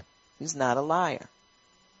forsake. He's not a liar.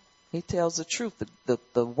 He tells the truth.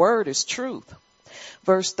 The word is truth.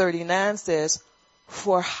 Verse 39 says,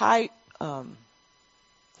 for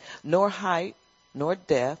nor height, nor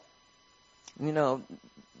depth, no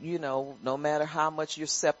matter how much you're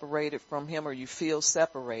separated from him, or you feel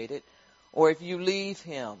separated, or if you leave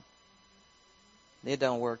him, it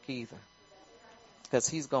don't work either, because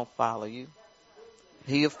he's going to follow you.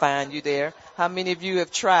 He'll find you there. How many of you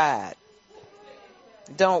have tried?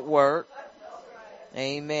 Don't work.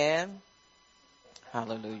 Amen.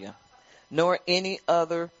 Hallelujah. Nor any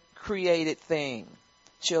other created thing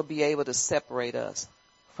shall be able to separate us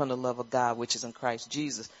from the love of God, which is in Christ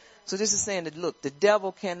Jesus. So this is saying that, look, the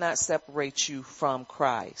devil cannot separate you from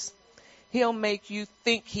Christ. He'll make you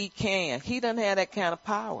think he can. He doesn't have that kind of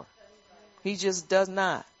power. He just does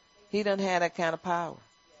not. He doesn't have that kind of power.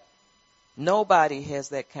 Nobody has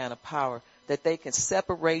that kind of power that they can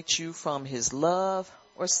separate you from his love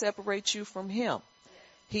or separate you from him.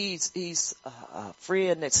 He's a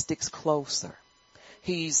friend that sticks closer.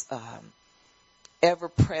 He's ever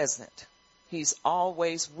present. He's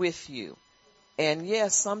always with you. And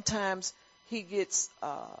yes, sometimes he gets,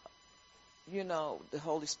 the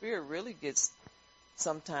Holy Spirit really gets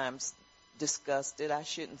sometimes disgusted.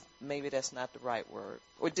 Maybe that's not the right word,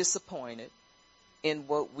 or disappointed in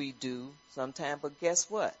what we do sometimes. But guess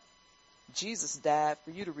what? Jesus died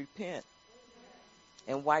for you to repent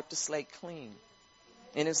and wipe the slate clean.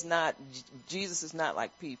 And Jesus is not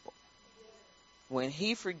like people. When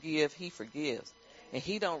he forgives. And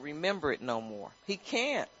he don't remember it no more. He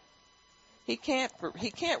can't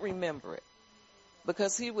remember it,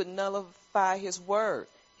 because he would nullify his word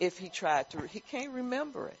if he tried to. He can't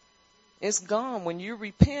remember it. It's gone. When you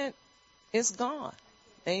repent, it's gone.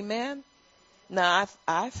 Amen. Now,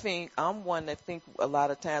 I think I'm one that think a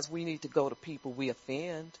lot of times we need to go to people we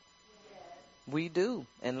offend. We do.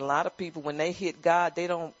 And a lot of people, when they hit God, they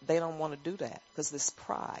don't want to do that, because it's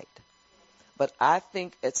pride. But I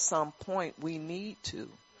think at some point we need to.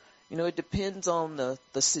 It depends on the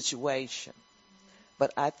situation.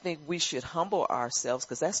 But I think we should humble ourselves,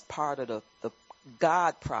 because that's part of the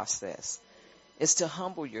God process, is to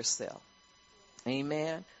humble yourself.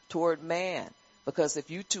 Amen. Toward man. Because if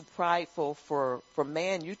you're too prideful for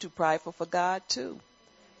man, you're too prideful for God too.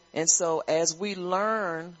 And so as we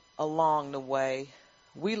learn along the way,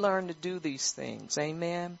 we learn to do these things.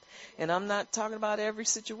 Amen. And I'm not talking about every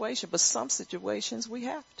situation, but some situations we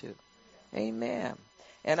have to. Amen.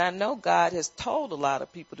 And I know God has told a lot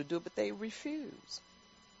of people to do it, but they refuse.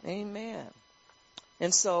 Amen.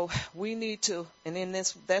 And so we need to, and then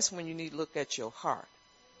that's when you need to look at your heart.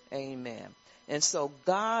 Amen. And so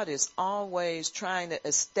God is always trying to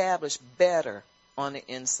establish better on the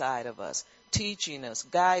inside of us, teaching us,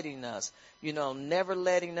 guiding us, never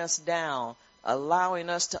letting us down, allowing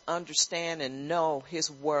us to understand and know his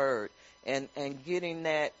word and getting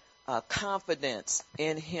that confidence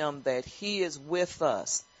in him that he is with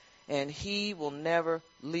us and he will never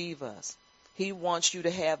leave us. He wants you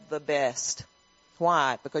to have the best.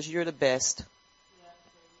 Why? Because you're the best.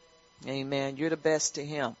 Amen. You're the best to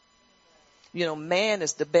him. You know, man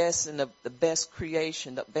is the best and the best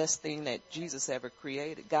creation, the best thing that Jesus ever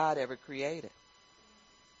created, God ever created.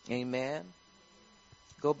 Amen.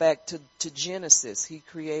 Go back to Genesis. He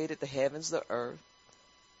created the heavens, the earth.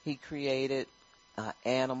 He created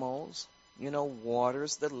animals, you know,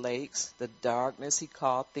 waters, the lakes, the darkness. He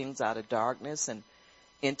called things out of darkness and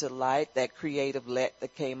into light. That creative let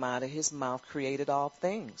that came out of his mouth created all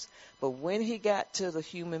things. But when he got to the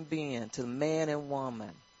human being, to the man and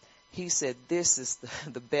woman, he said, this is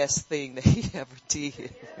the best thing that he ever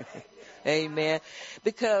did. Amen.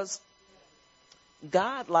 Because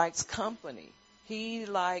God likes company. He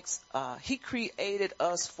created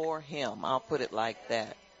us for him. I'll put it like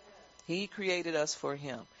that. He created us for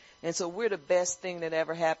him. And so we're the best thing that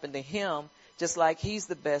ever happened to him, just like he's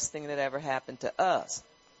the best thing that ever happened to us.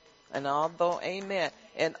 And although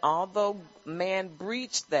man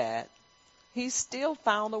breached that, he still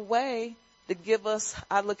found a way to give us,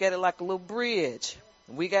 I look at it like a little bridge.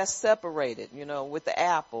 We got separated, you know, with the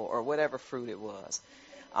apple or whatever fruit it was.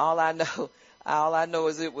 All I know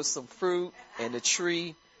is it was some fruit and a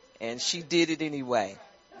tree, and she did it anyway.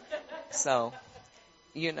 So,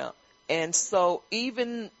 you know, and so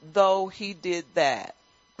even though he did that,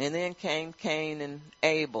 and then came Cain and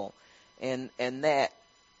Abel, and that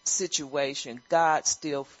situation, God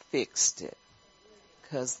still fixed it.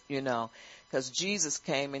 Because Jesus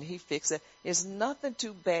came and he fixed it. There's nothing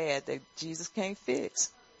too bad that Jesus can't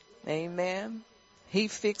fix. Amen. He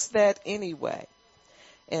fixed that anyway.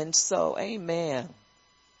 And so, amen.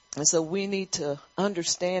 And so we need to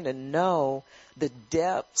understand and know the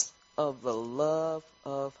depths of the love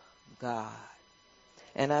of God.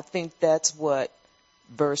 And I think that's what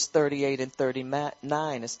verse 38 and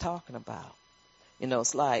 39 is talking about. You know,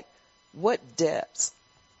 it's like, what depths?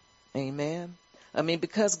 Amen. I mean,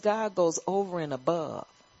 because God goes over and above.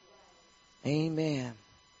 Amen.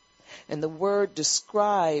 And the word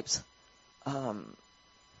describes a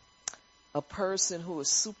person who is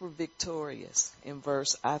super victorious in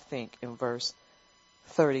verse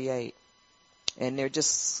 38. And they're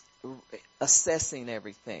just assessing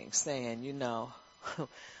everything, saying, you know,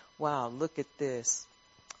 wow, look at this.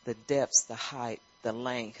 The depths, the height, the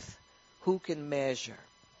length. Who can measure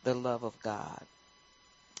the love of God?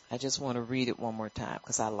 I just want to read it one more time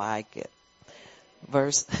because I like it.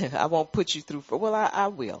 Verse, I won't put you through I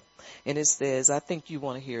will. And it says, I think you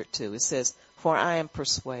want to hear it too. It says, for I am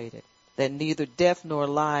persuaded that neither death nor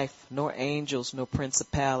life, nor angels, nor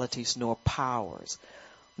principalities, nor powers,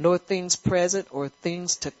 nor things present or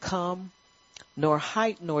things to come, nor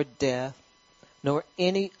height nor depth, nor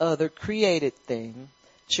any other created thing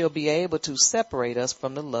shall be able to separate us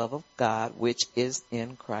from the love of God, which is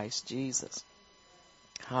in Christ Jesus.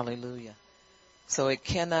 Hallelujah. So it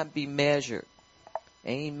cannot be measured.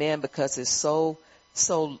 Amen. Because it's so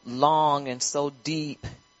long and so deep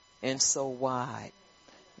and so wide.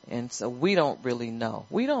 And so we don't really know.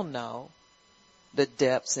 We don't know the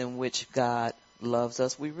depths in which God loves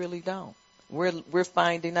us. We really don't. We're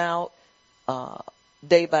finding out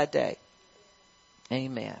day by day.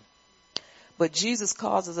 Amen. But Jesus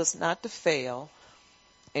causes us not to fail,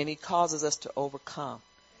 and he causes us to overcome,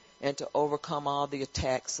 and to overcome all the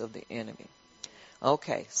attacks of the enemy.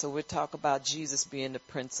 Okay, so we'll talk about Jesus being the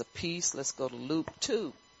Prince of Peace. Let's go to Luke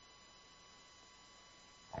 2.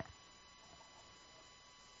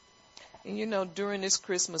 And you know, during this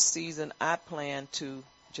Christmas season, I plan to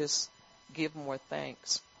just give more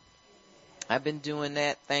thanks. I've been doing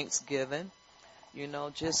that, Thanksgiving. You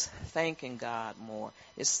know, just thanking God more.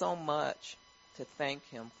 It's so much to thank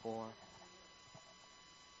him for.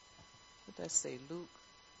 What did I say? Luke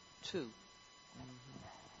 2.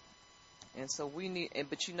 Mm-hmm. And so we need,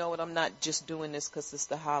 but you know what? I'm not just doing this because it's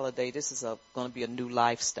the holiday. This is going to be a new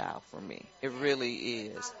lifestyle for me. It really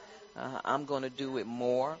is. I'm going to do it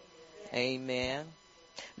more. Amen.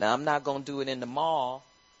 Now, I'm not going to do it in the mall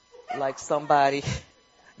like somebody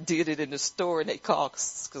did it in the store and they called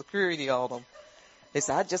security on them. They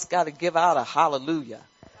said, I just got to give out a hallelujah.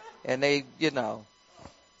 And they, you know,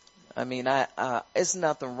 I mean, it's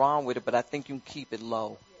nothing wrong with it, but I think you can keep it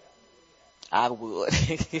low. I would,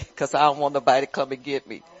 because I don't want nobody to come and get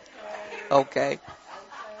me. Okay.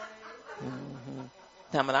 Mm-hmm.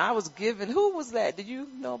 Now, when I was giving, who was that? Did you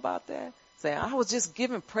know about that? Saying, I was just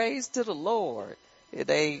giving praise to the Lord.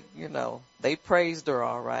 They, you know, they praised her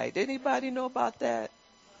all right. Did anybody know about that?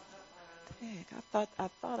 heck, I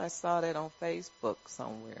thought I saw that on Facebook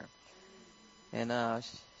somewhere. And,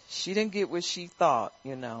 she didn't get what she thought,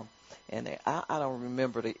 And I don't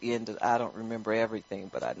remember the end. I don't remember everything,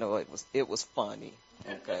 but I know it was funny.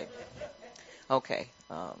 Okay. Okay.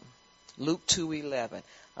 Luke 2:11.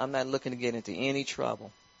 I'm not looking to get into any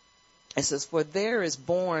trouble. It says, "For there is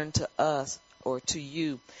born to us, or to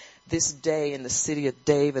you, this day in the city of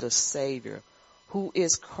David a Savior, who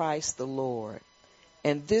is Christ the Lord.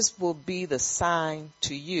 And this will be the sign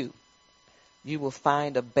to you. You will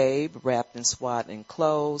find a babe wrapped in swaddling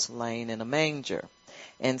clothes, laying in a manger."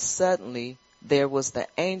 And suddenly there was the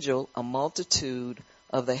angel, a multitude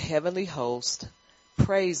of the heavenly host,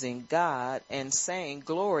 praising God and saying,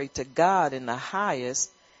 "Glory to God in the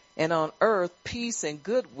highest, and on earth peace and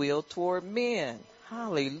goodwill toward men."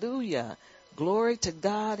 Hallelujah. Glory to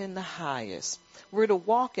God in the highest. We're to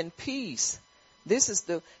walk in peace.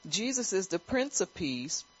 Jesus is the Prince of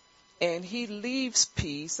Peace, and he leaves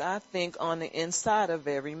peace, I think, on the inside of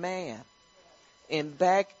every man. And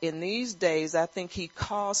back in these days, I think he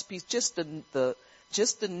caused peace. Just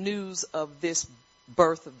the news of this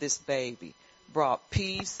birth of this baby brought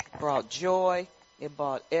peace, brought joy. It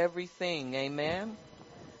brought everything. Amen.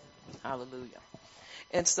 Hallelujah.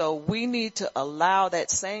 And so we need to allow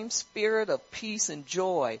that same spirit of peace and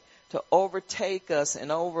joy to overtake us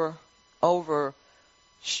and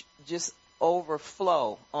just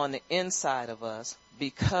overflow on the inside of us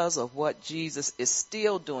because of what Jesus is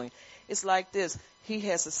still doing. It's like this. He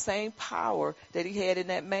has the same power that he had in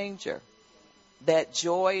that manger. That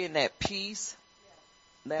joy and that peace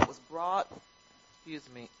that was brought,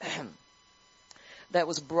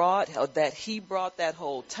 that he brought that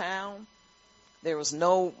whole town. There was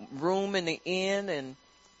no room in the inn, and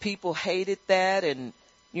people hated that. And,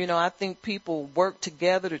 I think people worked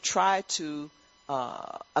together to try to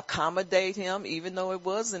accommodate him, even though it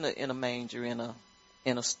was in a manger,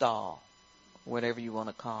 in a stall, whatever you want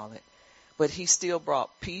to call it. But he still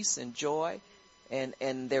brought peace and joy,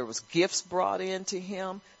 and there was gifts brought into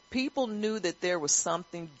him. People knew that there was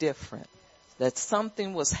something different, that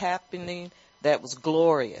something was happening that was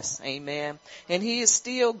glorious. Amen. And he is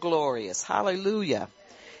still glorious. Hallelujah.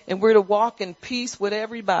 And we're to walk in peace with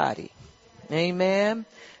everybody. Amen.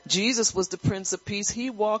 Jesus was the Prince of Peace. He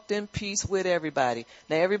walked in peace with everybody.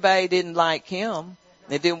 Now, everybody didn't like him.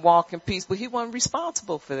 They didn't walk in peace, but he wasn't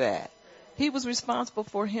responsible for that. He was responsible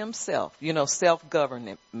for himself,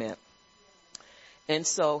 self-government. And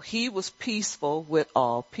so he was peaceful with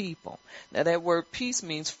all people. Now, that word peace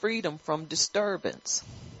means freedom from disturbance,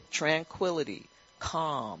 tranquility,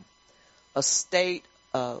 calm, a state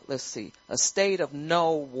of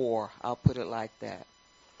no war. I'll put it like that.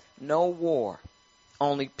 No war,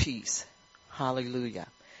 only peace. Hallelujah.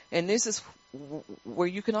 And this is where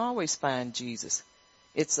you can always find Jesus.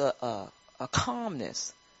 It's a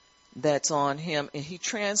calmness that's on him, and he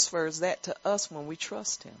transfers that to us when we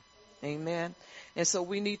trust him. Amen. And so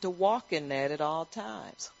we need to walk in that at all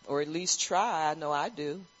times, or at least try. I know I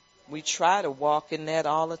do. We try to walk in that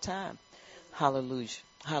all the time. Hallelujah.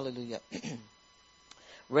 Hallelujah.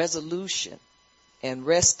 Resolution and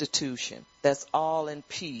restitution. That's all in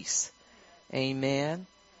peace. Amen.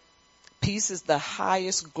 Peace is the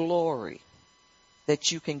highest glory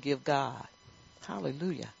that you can give God.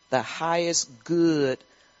 Hallelujah. The highest good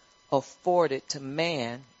afforded to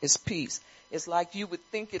man is peace. It's like you would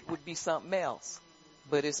think it would be something else,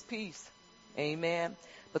 but it's peace. Amen.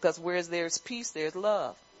 Because where there's peace, there's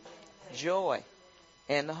love, joy,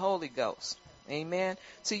 and the Holy Ghost. Amen.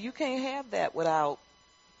 So you can't have that without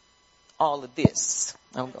all of this.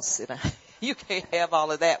 I'm going to sit down. You can't have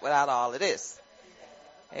all of that without all of this.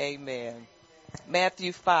 Amen.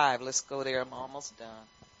 Matthew 5. Let's go there. I'm almost done.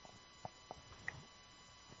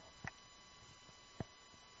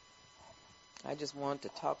 I just wanted to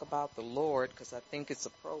talk about the Lord because I think it's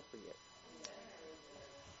appropriate.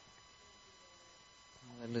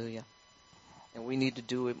 Hallelujah. And we need to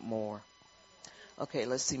do it more. Okay,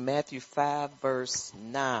 let's see. Matthew 5, verse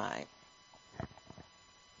 9. Do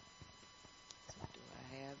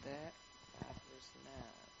I have that? 5, verse 9.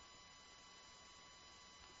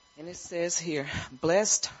 And it says here,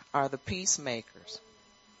 "Blessed are the peacemakers,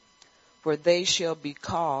 for they shall be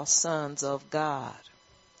called sons of God."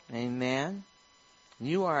 Amen.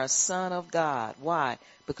 You are a son of God. Why?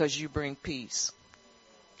 Because you bring peace.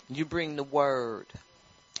 You bring the word.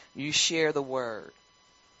 You share the word.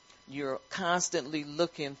 You're constantly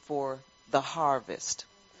looking for the harvest.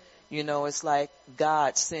 It's like,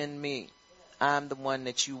 God, send me. I'm the one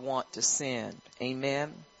that you want to send.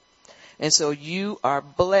 Amen. And so you are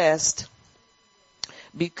blessed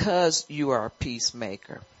because you are a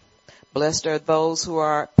peacemaker. Blessed are those who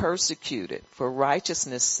are persecuted for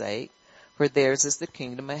righteousness' sake, for theirs is the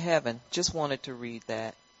kingdom of heaven. Just wanted to read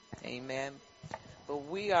that. Amen. But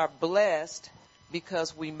we are blessed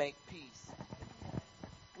because we make peace.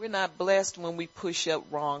 We're not blessed when we push up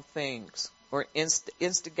wrong things. Or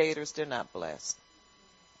instigators, they're not blessed.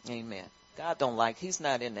 Amen. God don't like, he's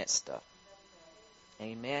not in that stuff.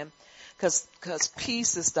 Amen. Because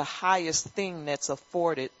peace is the highest thing that's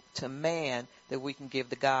afforded to man that we can give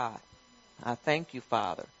to God. I thank you,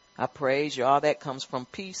 Father. I praise you. All that comes from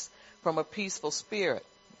peace, from a peaceful spirit.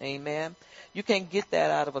 Amen. You can't get that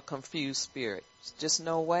out of a confused spirit. It's just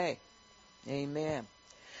no way. Amen.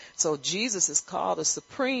 So Jesus is called a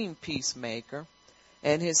supreme peacemaker,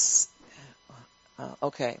 and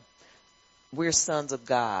we're sons of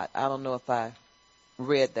God. I don't know if I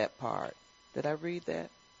read that part. Did I read that?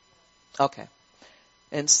 Okay.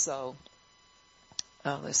 And so,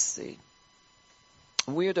 let's see.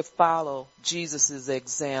 We're to follow Jesus'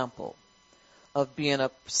 example of being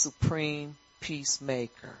a supreme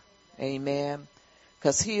peacemaker. Amen.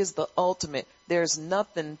 Because he is the ultimate. There's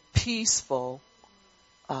nothing peaceful.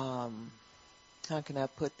 How can I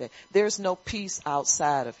put that? There's no peace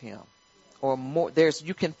outside of him. Or more,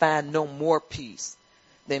 you can find no more peace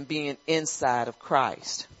than being inside of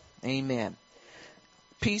Christ. Amen.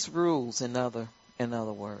 Peace rules, in other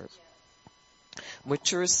words.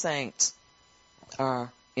 Mature saints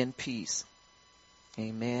are in peace.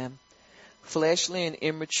 Amen. Fleshly and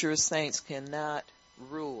immature saints cannot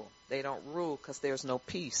rule. They don't rule because there's no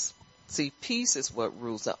peace. See, peace is what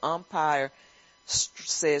rules. The umpire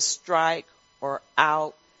says strike or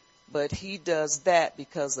out, but he does that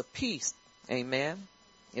because of peace. Amen.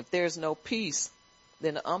 If there's no peace,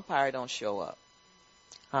 then the umpire don't show up.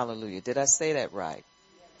 Hallelujah. Did I say that right?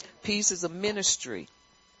 Peace is a ministry.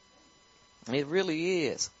 It really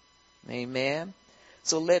is. Amen.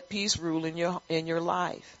 So let peace rule in your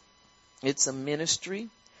life. It's a ministry,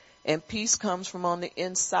 and peace comes from on the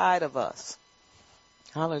inside of us.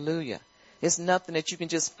 Hallelujah. It's nothing that you can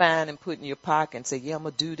just find and put in your pocket and say, yeah, I'm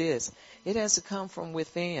going to do this. It has to come from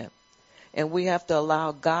within. And we have to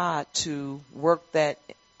allow God to work that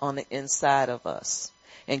on the inside of us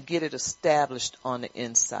and get it established on the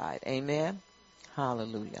inside. Amen.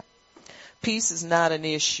 Hallelujah. Peace is not an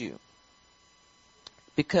issue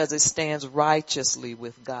because it stands righteously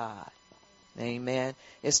with God. Amen.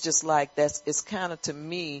 It's just like it's kind of to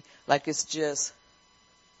me like it's just,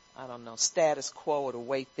 I don't know, status quo, the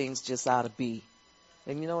way things just ought to be.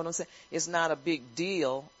 And you know what I'm saying? It's not a big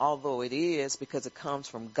deal, although it is, because it comes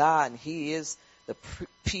from God and he is the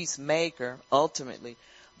peacemaker ultimately.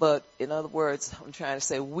 But in other words, I'm trying to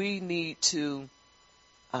say we need to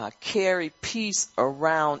carry peace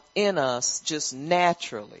around in us just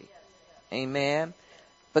naturally. Amen.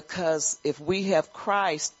 Because if we have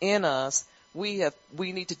Christ in us, we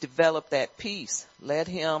need to develop that peace. Let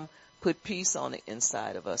him put peace on the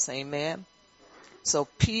inside of us. Amen. So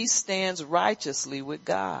peace stands righteously with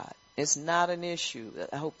God. It's not an issue.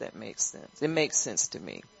 I hope that makes sense. It makes sense to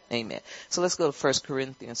me. Amen. So let's go to 1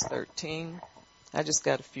 Corinthians 13. I just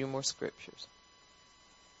got a few more scriptures.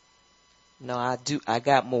 No, I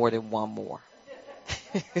got more than one more.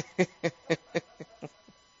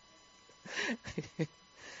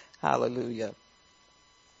 Hallelujah.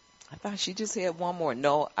 I thought she just had one more.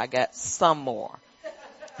 No, I got some more.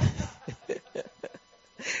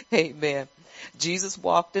 Amen. Jesus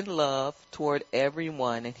walked in love toward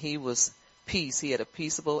everyone, and he was peace. He had a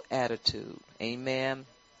peaceable attitude. Amen.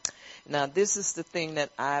 Now, this is the thing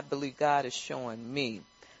that I believe God is showing me.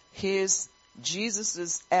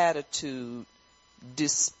 Jesus's attitude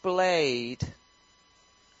displayed,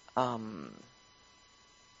 let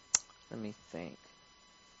me think.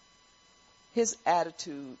 His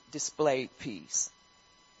attitude displayed peace.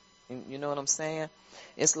 You know what I'm saying?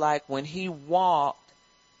 It's like when he walked,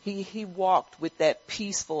 he walked with that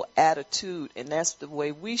peaceful attitude, and that's the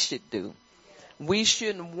way we should do. We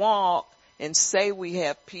shouldn't walk and say we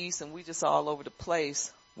have peace and we just all over the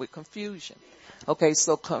place with confusion. Okay,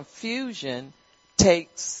 so confusion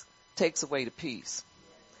takes away the peace.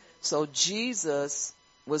 So Jesus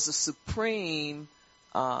was a supreme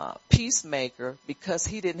peacemaker because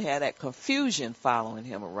he didn't have that confusion following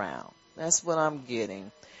him around. That's what I'm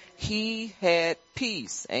getting. He had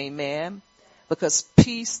peace. Amen. Because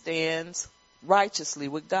peace stands righteously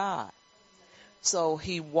with God. So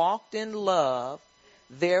he walked in love,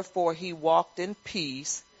 therefore he walked in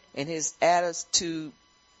peace, and his attitude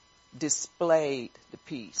displayed the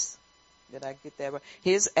peace. Did I get that right?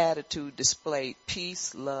 His attitude displayed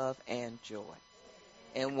peace, love, and joy.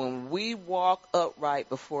 And when we walk upright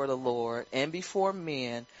before the Lord and before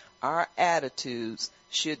men, our attitudes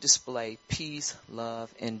should display peace,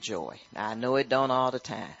 love, and joy. Now, I know it don't all the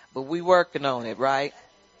time, but we working on it, right?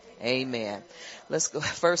 Amen. Let's go.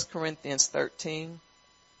 1 Corinthians 13,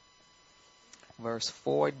 verse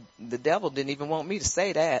 4. The devil didn't even want me to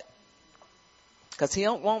say that because he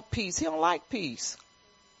don't want peace. He don't like peace.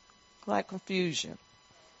 Like confusion.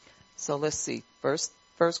 So let's see. First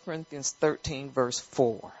Corinthians 13, verse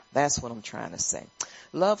 4. That's what I'm trying to say.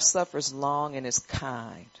 Love suffers long and is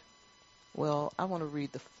kind. Well, I want to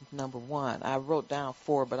read the number 1. I wrote down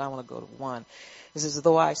 4, but I want to go to 1. It says,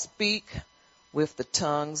 though I speak with the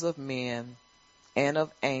tongues of men and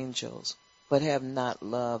of angels, but have not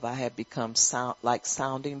love, I have become like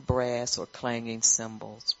sounding brass or clanging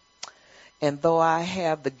cymbals. And though I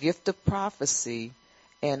have the gift of prophecy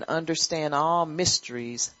and understand all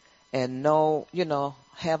mysteries and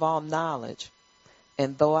have all knowledge,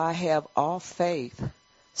 and though I have all faith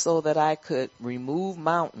so that I could remove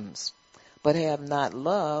mountains, but have not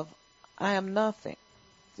love, I am nothing.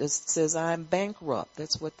 It says I am bankrupt.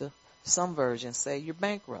 That's what some versions say. You're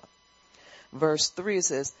bankrupt. Verse 3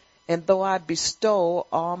 says, and though I bestow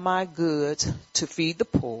all my goods to feed the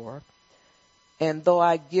poor, and though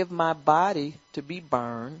I give my body to be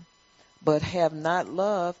burned, but have not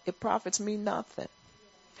love, it profits me nothing.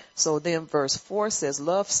 So then verse 4 says,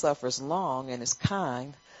 love suffers long and is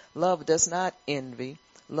kind. Love does not envy.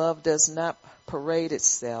 Love does not parade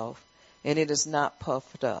itself, and it is not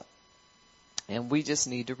puffed up. And we just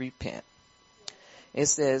need to repent. It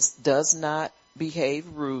says, does not behave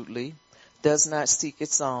rudely, does not seek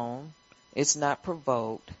its own, it's not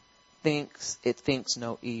provoked, it thinks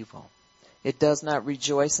no evil. It does not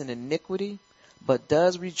rejoice in iniquity, but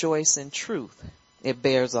does rejoice in truth. It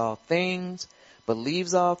bears all things,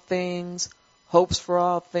 believes all things, hopes for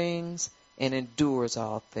all things, and endures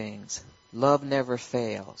all things. Love never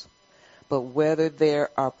fails. But whether there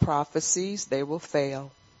are prophecies, they will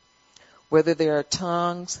fail. Whether there are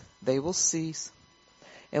tongues, they will cease.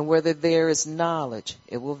 And whether there is knowledge,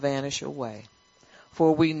 it will vanish away.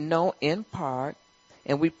 For we know in part,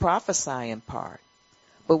 and we prophesy in part.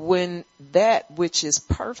 But when that which is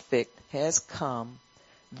perfect has come,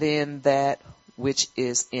 then that which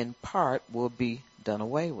is in part will be done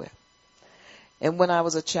away with. And when I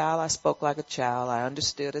was a child, I spoke like a child. I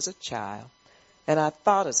understood as a child. And I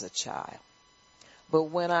thought as a child. But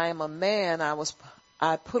when I am a man,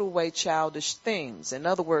 I put away childish things. In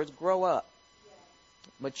other words, grow up.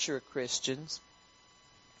 Mature Christians.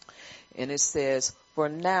 And it says, for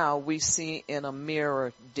now we see in a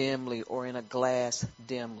mirror dimly or in a glass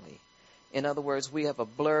dimly. In other words, we have a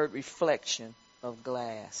blurred reflection of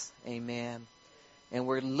glass. Amen. And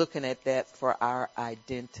we're looking at that for our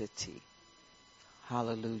identity.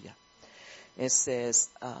 Hallelujah. It says,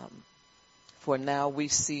 for now we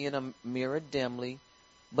see in a mirror dimly,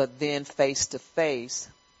 but then face to face.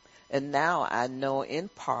 And now I know in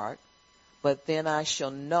part, but then I shall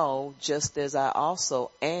know just as I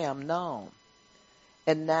also am known.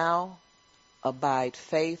 And now abide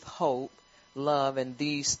faith, hope, love, and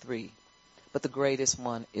these 3. But the greatest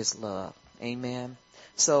one is love. Amen.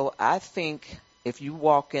 So I think if you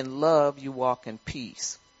walk in love, you walk in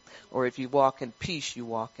peace. Or if you walk in peace, you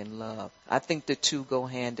walk in love. I think the 2 go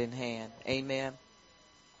hand in hand. Amen.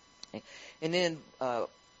 And then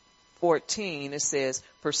 14, it says,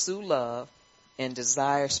 pursue love and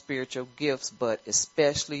desire spiritual gifts, but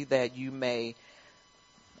especially that you may,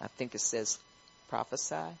 I think it says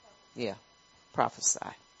prophesy. Yeah, prophesy.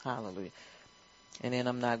 Hallelujah. And then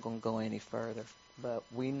I'm not going to go any further, but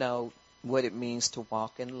we know what it means to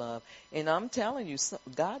walk in love. And I'm telling you,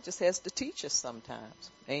 God just has to teach us sometimes.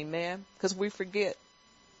 Amen. Because we forget.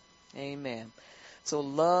 Amen. So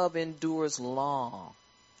love endures long,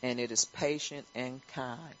 and it is patient and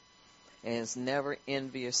kind, and it's never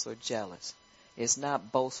envious or jealous. It's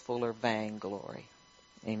not boastful or vainglory.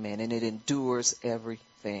 Amen. And it endures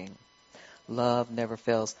everything. Love never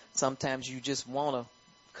fails. Sometimes you just want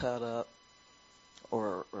to cut up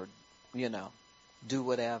or do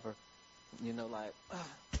whatever.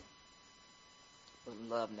 But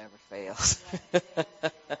love never fails.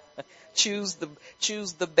 Choose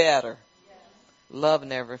the better. Love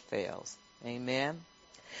never fails. Amen.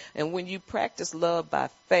 And when you practice love by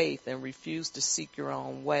faith and refuse to seek your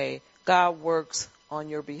own way, God works on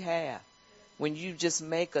your behalf. When you just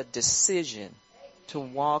make a decision to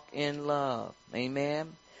walk in love.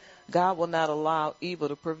 Amen. God will not allow evil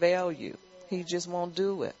to prevail you. He just won't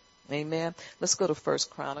do it. Amen. Let's go to 1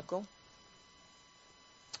 Chronicle.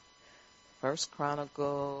 1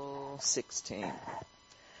 Chronicle 16.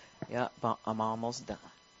 Yeah, I'm almost done.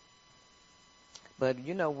 But,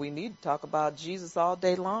 we need to talk about Jesus all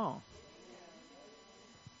day long.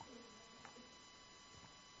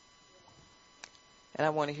 And I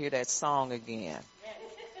want to hear that song again.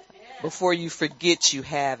 Before you forget you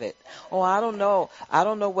have it. Oh, I don't know. I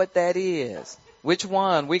don't know what that is. Which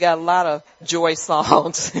one? We got a lot of joy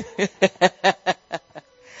songs.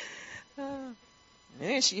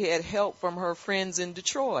 And she had help from her friends in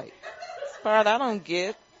Detroit. Part I don't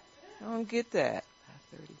get. I don't get that.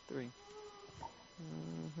 33.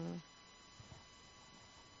 Mm-hmm.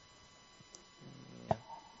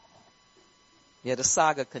 Yeah, the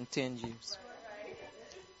saga continues.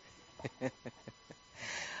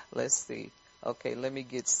 Let's see. Okay, let me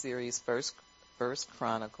get serious. First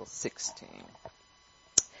Chronicles 16.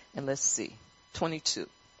 And let's see. 22.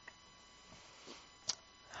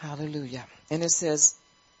 Hallelujah. And it says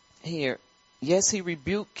here, yes, he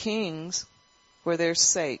rebuked kings for their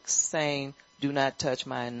sakes, saying, do not touch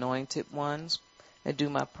my anointed ones, and do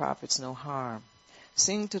my prophets no harm.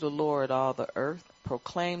 Sing to the Lord, all the earth.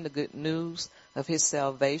 Proclaim the good news of his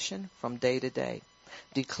salvation from day to day.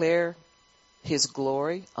 Declare his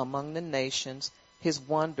glory among the nations, his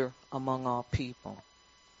wonder among all people.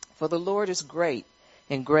 For the Lord is great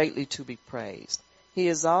and greatly to be praised. He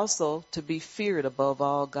is also to be feared above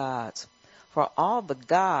all gods. For all the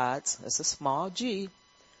gods, that's a small g,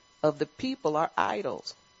 of the people are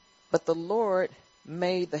idols. But the Lord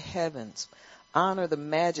made the heavens. Honor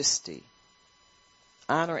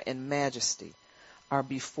and majesty are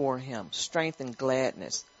before him. Strength and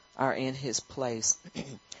gladness are in his place.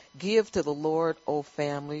 Give to the Lord, O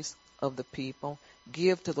families of the people.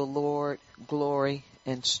 Give to the Lord glory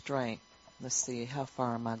and strength. Let's see, how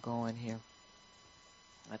far am I going here?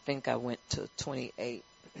 I think I went to 28.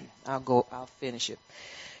 I'll finish it.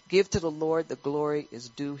 Give to the Lord the glory is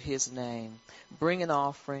due his name. Bring an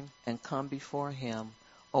offering and come before him.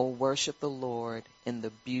 O worship the Lord in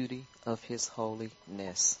the beauty of his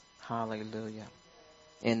holiness. Hallelujah.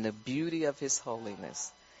 In the beauty of his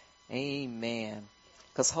holiness. Amen.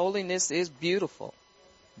 Because holiness is beautiful.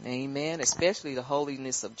 Amen. Especially the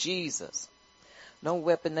holiness of Jesus. No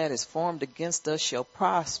weapon that is formed against us shall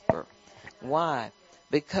prosper. Why?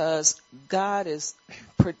 Because God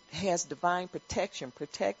has divine protection,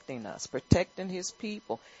 protecting us, protecting his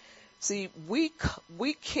people. See, we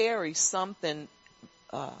carry something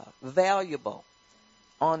valuable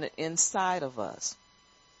on the inside of us.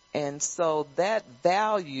 And so that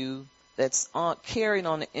value that's carried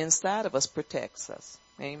on the inside of us protects us.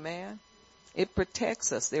 Amen. It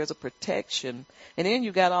protects us. There's a protection. And then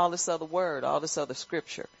you got all this other word, all this other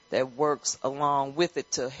scripture that works along with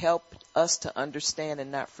it to help us to understand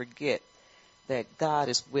and not forget that God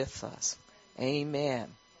is with us.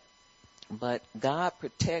 Amen. But God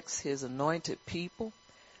protects his anointed people.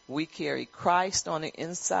 We carry Christ on the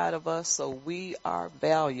inside of us, so we are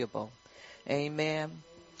valuable. Amen.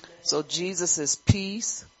 So Jesus is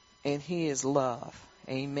peace and he is love.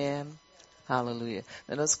 Amen. Hallelujah.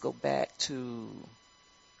 Now let's go back to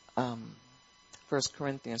 1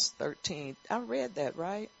 Corinthians 13. I read that,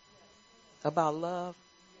 right? About love?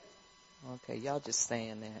 Okay, y'all just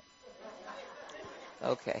saying that.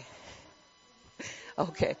 Okay.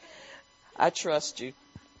 Okay. I trust you.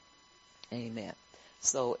 Amen.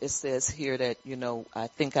 So it says here that, I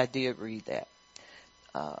think I did read that.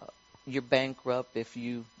 You're bankrupt if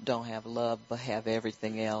you don't have love but have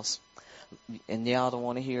everything else. And y'all don't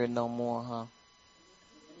want to hear it no more, huh?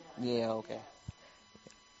 Yeah, okay.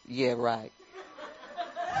 Yeah, right.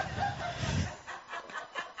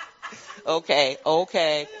 Okay.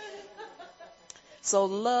 So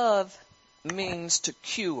love means to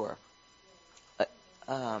cure.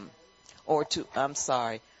 Love,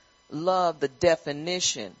 the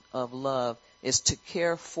definition of love is to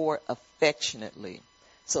care for affectionately.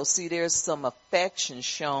 So see, there's some affection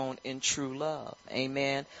shown in true love.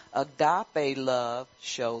 Amen. Agape love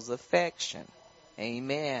shows affection.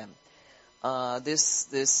 Amen.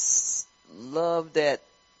 This love that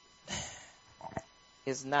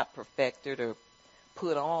is not perfected or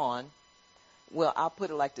put on, well, I'll put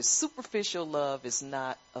it like this. Superficial love is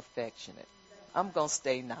not affectionate. I'm going to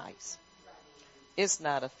stay nice. It's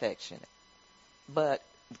not affectionate. But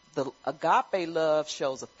the agape love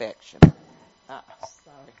shows affection.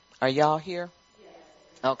 Sorry. Are y'all here?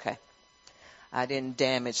 Okay. I didn't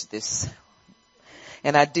damage this.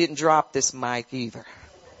 And I didn't drop this mic either.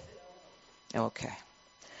 Okay.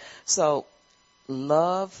 So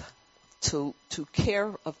love, to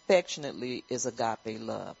care affectionately is agape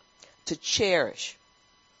love. To cherish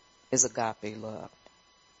is agape love.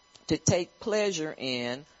 To take pleasure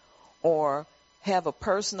in or have a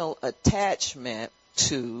personal attachment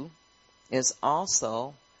to is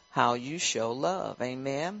also how you show love.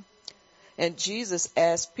 Amen. And Jesus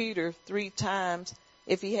asked Peter 3 times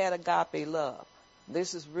if he had agape love.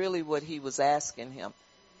 This is really what he was asking him.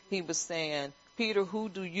 He was saying, Peter, who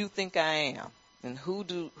do you think I am? And who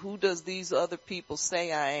does these other people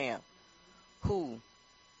say I am? Who?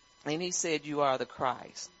 And he said, you are the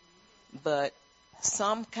Christ. But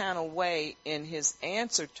some kind of way in his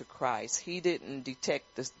answer to Christ, he didn't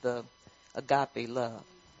detect the agape love.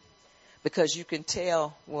 Because you can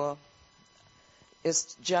tell, well,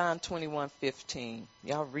 it's John 21:15.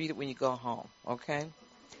 Y'all read it when you go home, okay?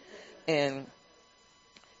 And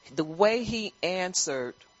the way he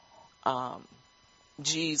answered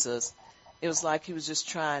Jesus, it was like he was just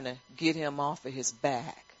trying to get him off of his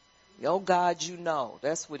back. Oh, God, you know.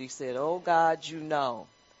 That's what he said. Oh, God, you know.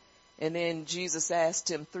 And then Jesus asked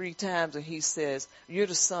him 3 times, and he says, you're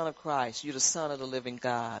the Son of Christ. You're the Son of the living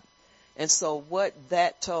God. And so what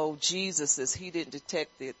that told Jesus is he didn't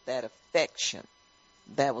detect that affection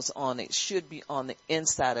that was on it. Should be on the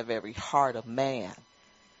inside of every heart of man.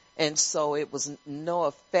 And so it was no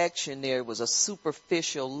affection there. It was a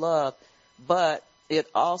superficial love. But it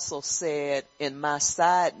also said in my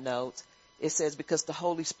side notes, it says because the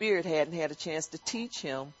Holy Spirit hadn't had a chance to teach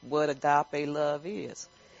him what agape love is.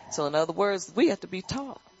 So in other words, we have to be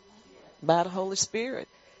taught by the Holy Spirit.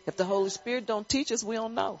 If the Holy Spirit don't teach us, we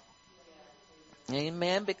don't know.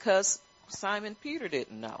 Amen. Because Simon Peter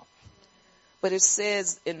didn't know. But it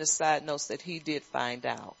says in the side notes that he did find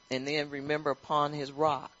out. And then remember, upon his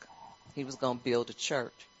rock, he was going to build a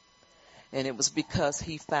church. And it was because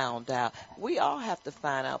he found out. We all have to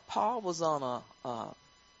find out. Paul was on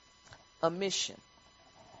a mission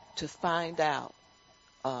to find out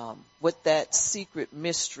what that secret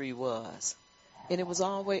mystery was. And it was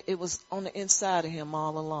on the inside of him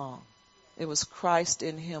all along. It was Christ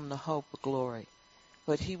in him, the hope of glory.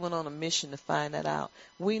 But he went on a mission to find that out.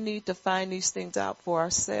 We need to find these things out for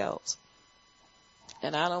ourselves.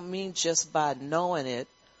 And I don't mean just by knowing it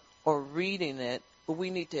or reading it, but we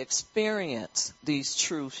need to experience these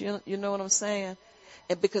truths. You know what I'm saying?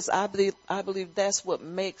 And because I believe that's what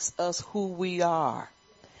makes us who we are.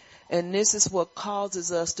 And this is what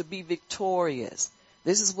causes us to be victorious.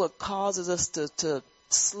 This is what causes us to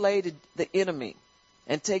slay the enemy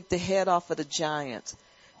and take the head off of the giants.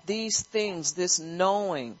 These things, this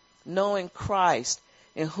knowing Christ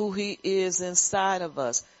and who he is inside of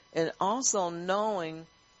us, and also knowing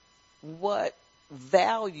what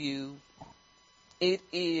value it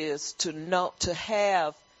is to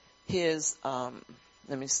have his, let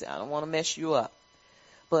me see, I don't want to mess you up,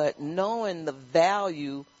 but knowing the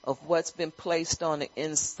value of what's been placed on the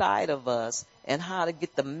inside of us and how to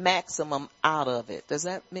get the maximum out of it. Does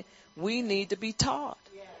that mean we need to be taught?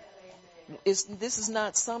 This is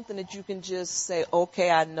not something that you can just say, okay,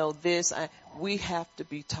 I know this. We have to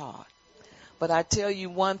be taught. But I tell you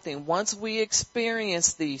one thing, once we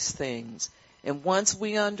experience these things and once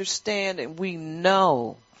we understand and we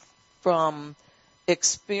know from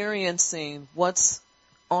experiencing what's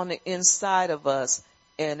on the inside of us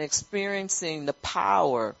and experiencing the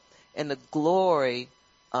power and the glory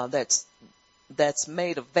that's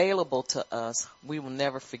made available to us, we will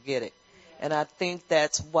never forget it. And I think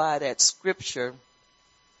that's why that scripture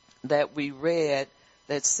that we read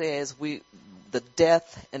that says the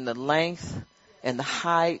depth and the length and the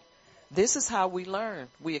height, this is how we learn.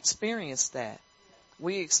 We experience that.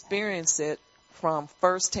 We experience it from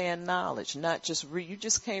firsthand knowledge, not just read. You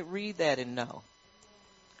just can't read that and know.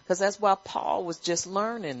 Because that's why Paul was just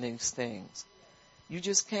learning these things. You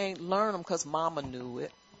just can't learn them because mama knew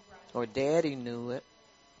it or daddy knew it.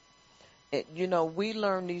 We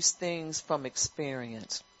learn these things from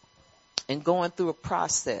experience and going through a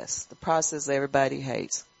process. The process everybody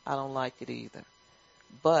hates. I don't like it either.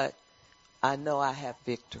 But I know I have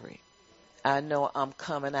victory. I know I'm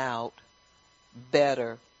coming out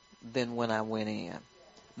better than when I went in.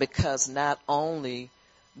 Because not only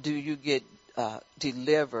do you get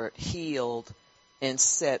delivered, healed, and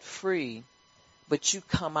set free, but you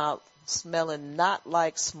come out smelling not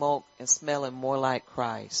like smoke and smelling more like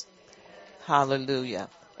Christ. Hallelujah.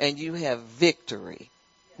 And you have victory.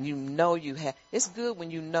 You know you have. It's good when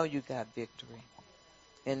you know you got victory.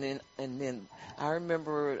 And then I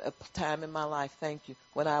remember a time in my life, thank you,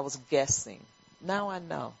 when I was guessing. Now I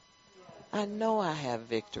know. I know I have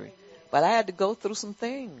victory. But I had to go through some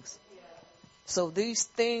things. So these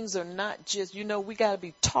things are not just, we got to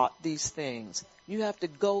be taught these things. You have to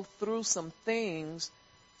go through some things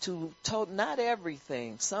not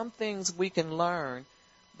everything. Some things we can learn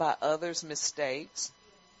by others' mistakes,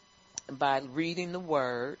 by reading the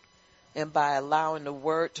Word, and by allowing the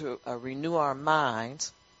Word to renew our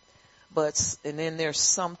minds. And then there's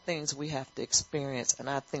some things we have to experience, and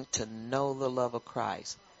I think to know the love of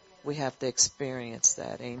Christ, we have to experience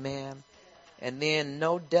that. Amen. And then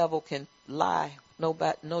no devil can lie.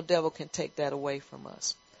 No devil can take that away from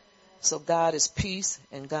us. So God is peace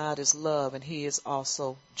and God is love, and he is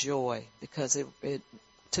also joy, because it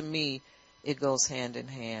to me, it goes hand in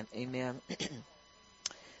hand. Amen.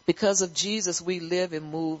 Because of Jesus, we live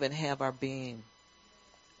and move and have our being.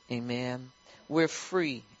 Amen. We're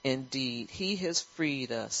free indeed. He has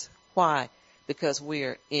freed us. Why? Because we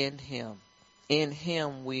are in him. In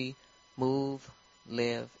him we move,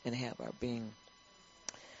 live, and have our being.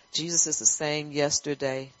 Jesus is the same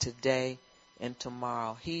yesterday, today, and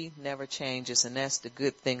tomorrow. He never changes, and that's the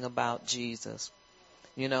good thing about Jesus.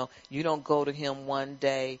 You know, you don't go to him one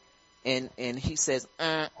day and he says,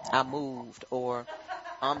 I moved, or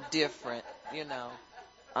I'm different, you know.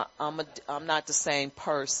 I'm not the same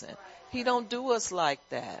person. He don't do us like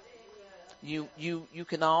that. You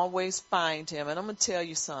can always find him. And I'm going to tell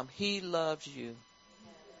you something. He loves you.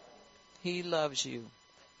 He loves you.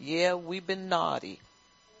 Yeah, we've been naughty.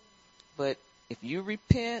 But if you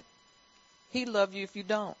repent, he loves you if you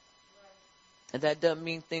don't. And that doesn't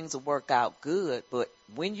mean things will work out good. But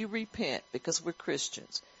when you repent, because we're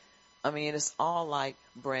Christians, I mean, it's all like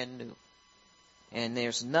brand new. And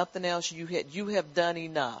there's nothing else you have done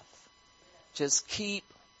enough. Just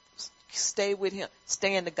stay with him.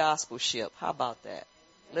 Stay in the gospel ship. How about that?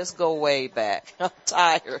 Let's go way back. I'm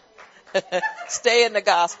tired. Stay in the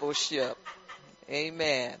gospel ship.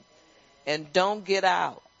 Amen. And don't get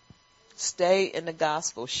out. Stay in the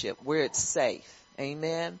gospel ship where it's safe.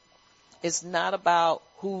 Amen. It's not about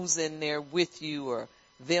who's in there with you or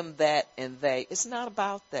them, that, and they. It's not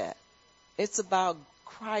about that. It's about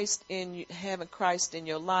Christ in you, having Christ in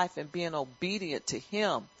your life and being obedient to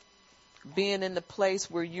him. Being in the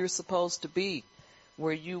place where you're supposed to be,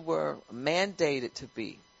 where you were mandated to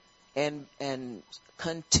be, and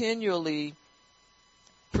continually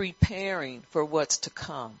preparing for what's to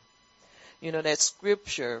come. You know, that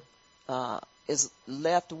scripture is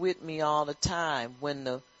left with me all the time. When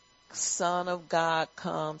the Son of God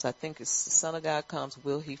comes, I think it's the Son of God comes,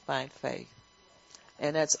 will he find faith?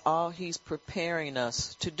 And that's all he's preparing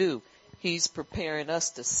us to do. He's preparing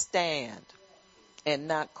us to stand and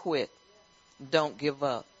not quit. Don't give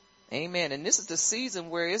up. Amen. And this is the season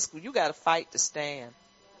where you got to fight to stand,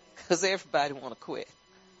 because everybody want to quit.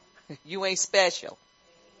 You ain't special.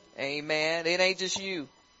 Amen. It ain't just you.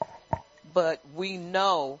 But we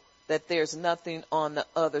know that there's nothing on the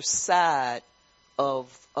other side of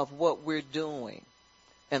what we're doing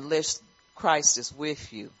unless Christ is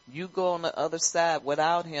with you. You go on the other side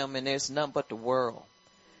without him, and there's nothing but the world.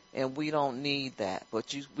 And we don't need that.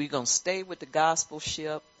 But we're going to stay with the gospel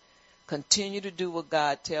ship. Continue to do what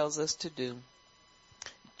God tells us to do.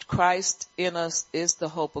 Christ in us is the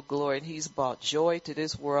hope of glory, and he's brought joy to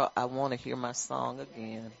this world. I want to hear my song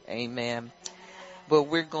again. Amen. But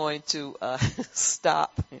we're going to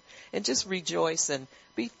stop and just rejoice and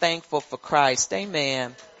be thankful for Christ.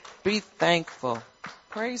 Amen. Be thankful.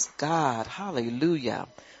 Praise God. Hallelujah.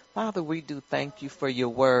 Father, we do thank you for your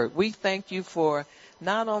word. We thank you for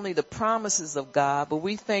not only the promises of God, but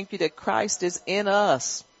we thank you that Christ is in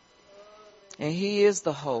us. And he is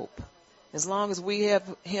the hope. As long as we have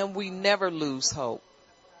him, we never lose hope.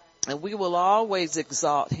 And we will always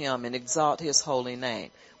exalt him and exalt his holy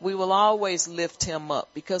name. We will always lift him up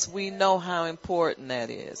because we know how important that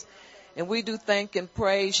is. And we do thank and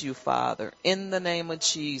praise you, Father, in the name of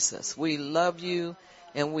Jesus. We love you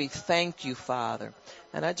and we thank you, Father.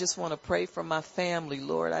 And I just want to pray for my family,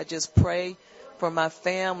 Lord. I just pray for my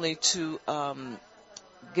family to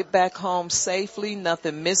get back home safely,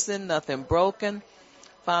 nothing missing, nothing broken.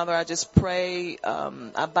 Father, I just pray,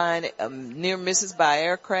 I bind near misses by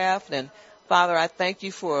aircraft. And Father, I thank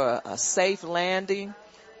you for a safe landing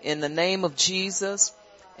in the name of Jesus.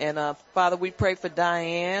 And Father, we pray for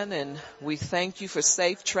Diane, and we thank you for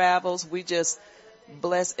safe travels. We just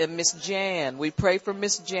bless, and Miss Jan. We pray for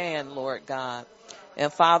Miss Jan, Lord God.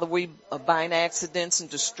 And Father, we bind accidents and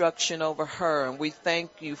destruction over her. And we thank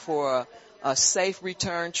you for a safe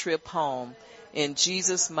return trip home. In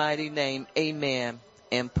Jesus' mighty name, amen.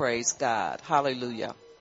 And praise God. Hallelujah.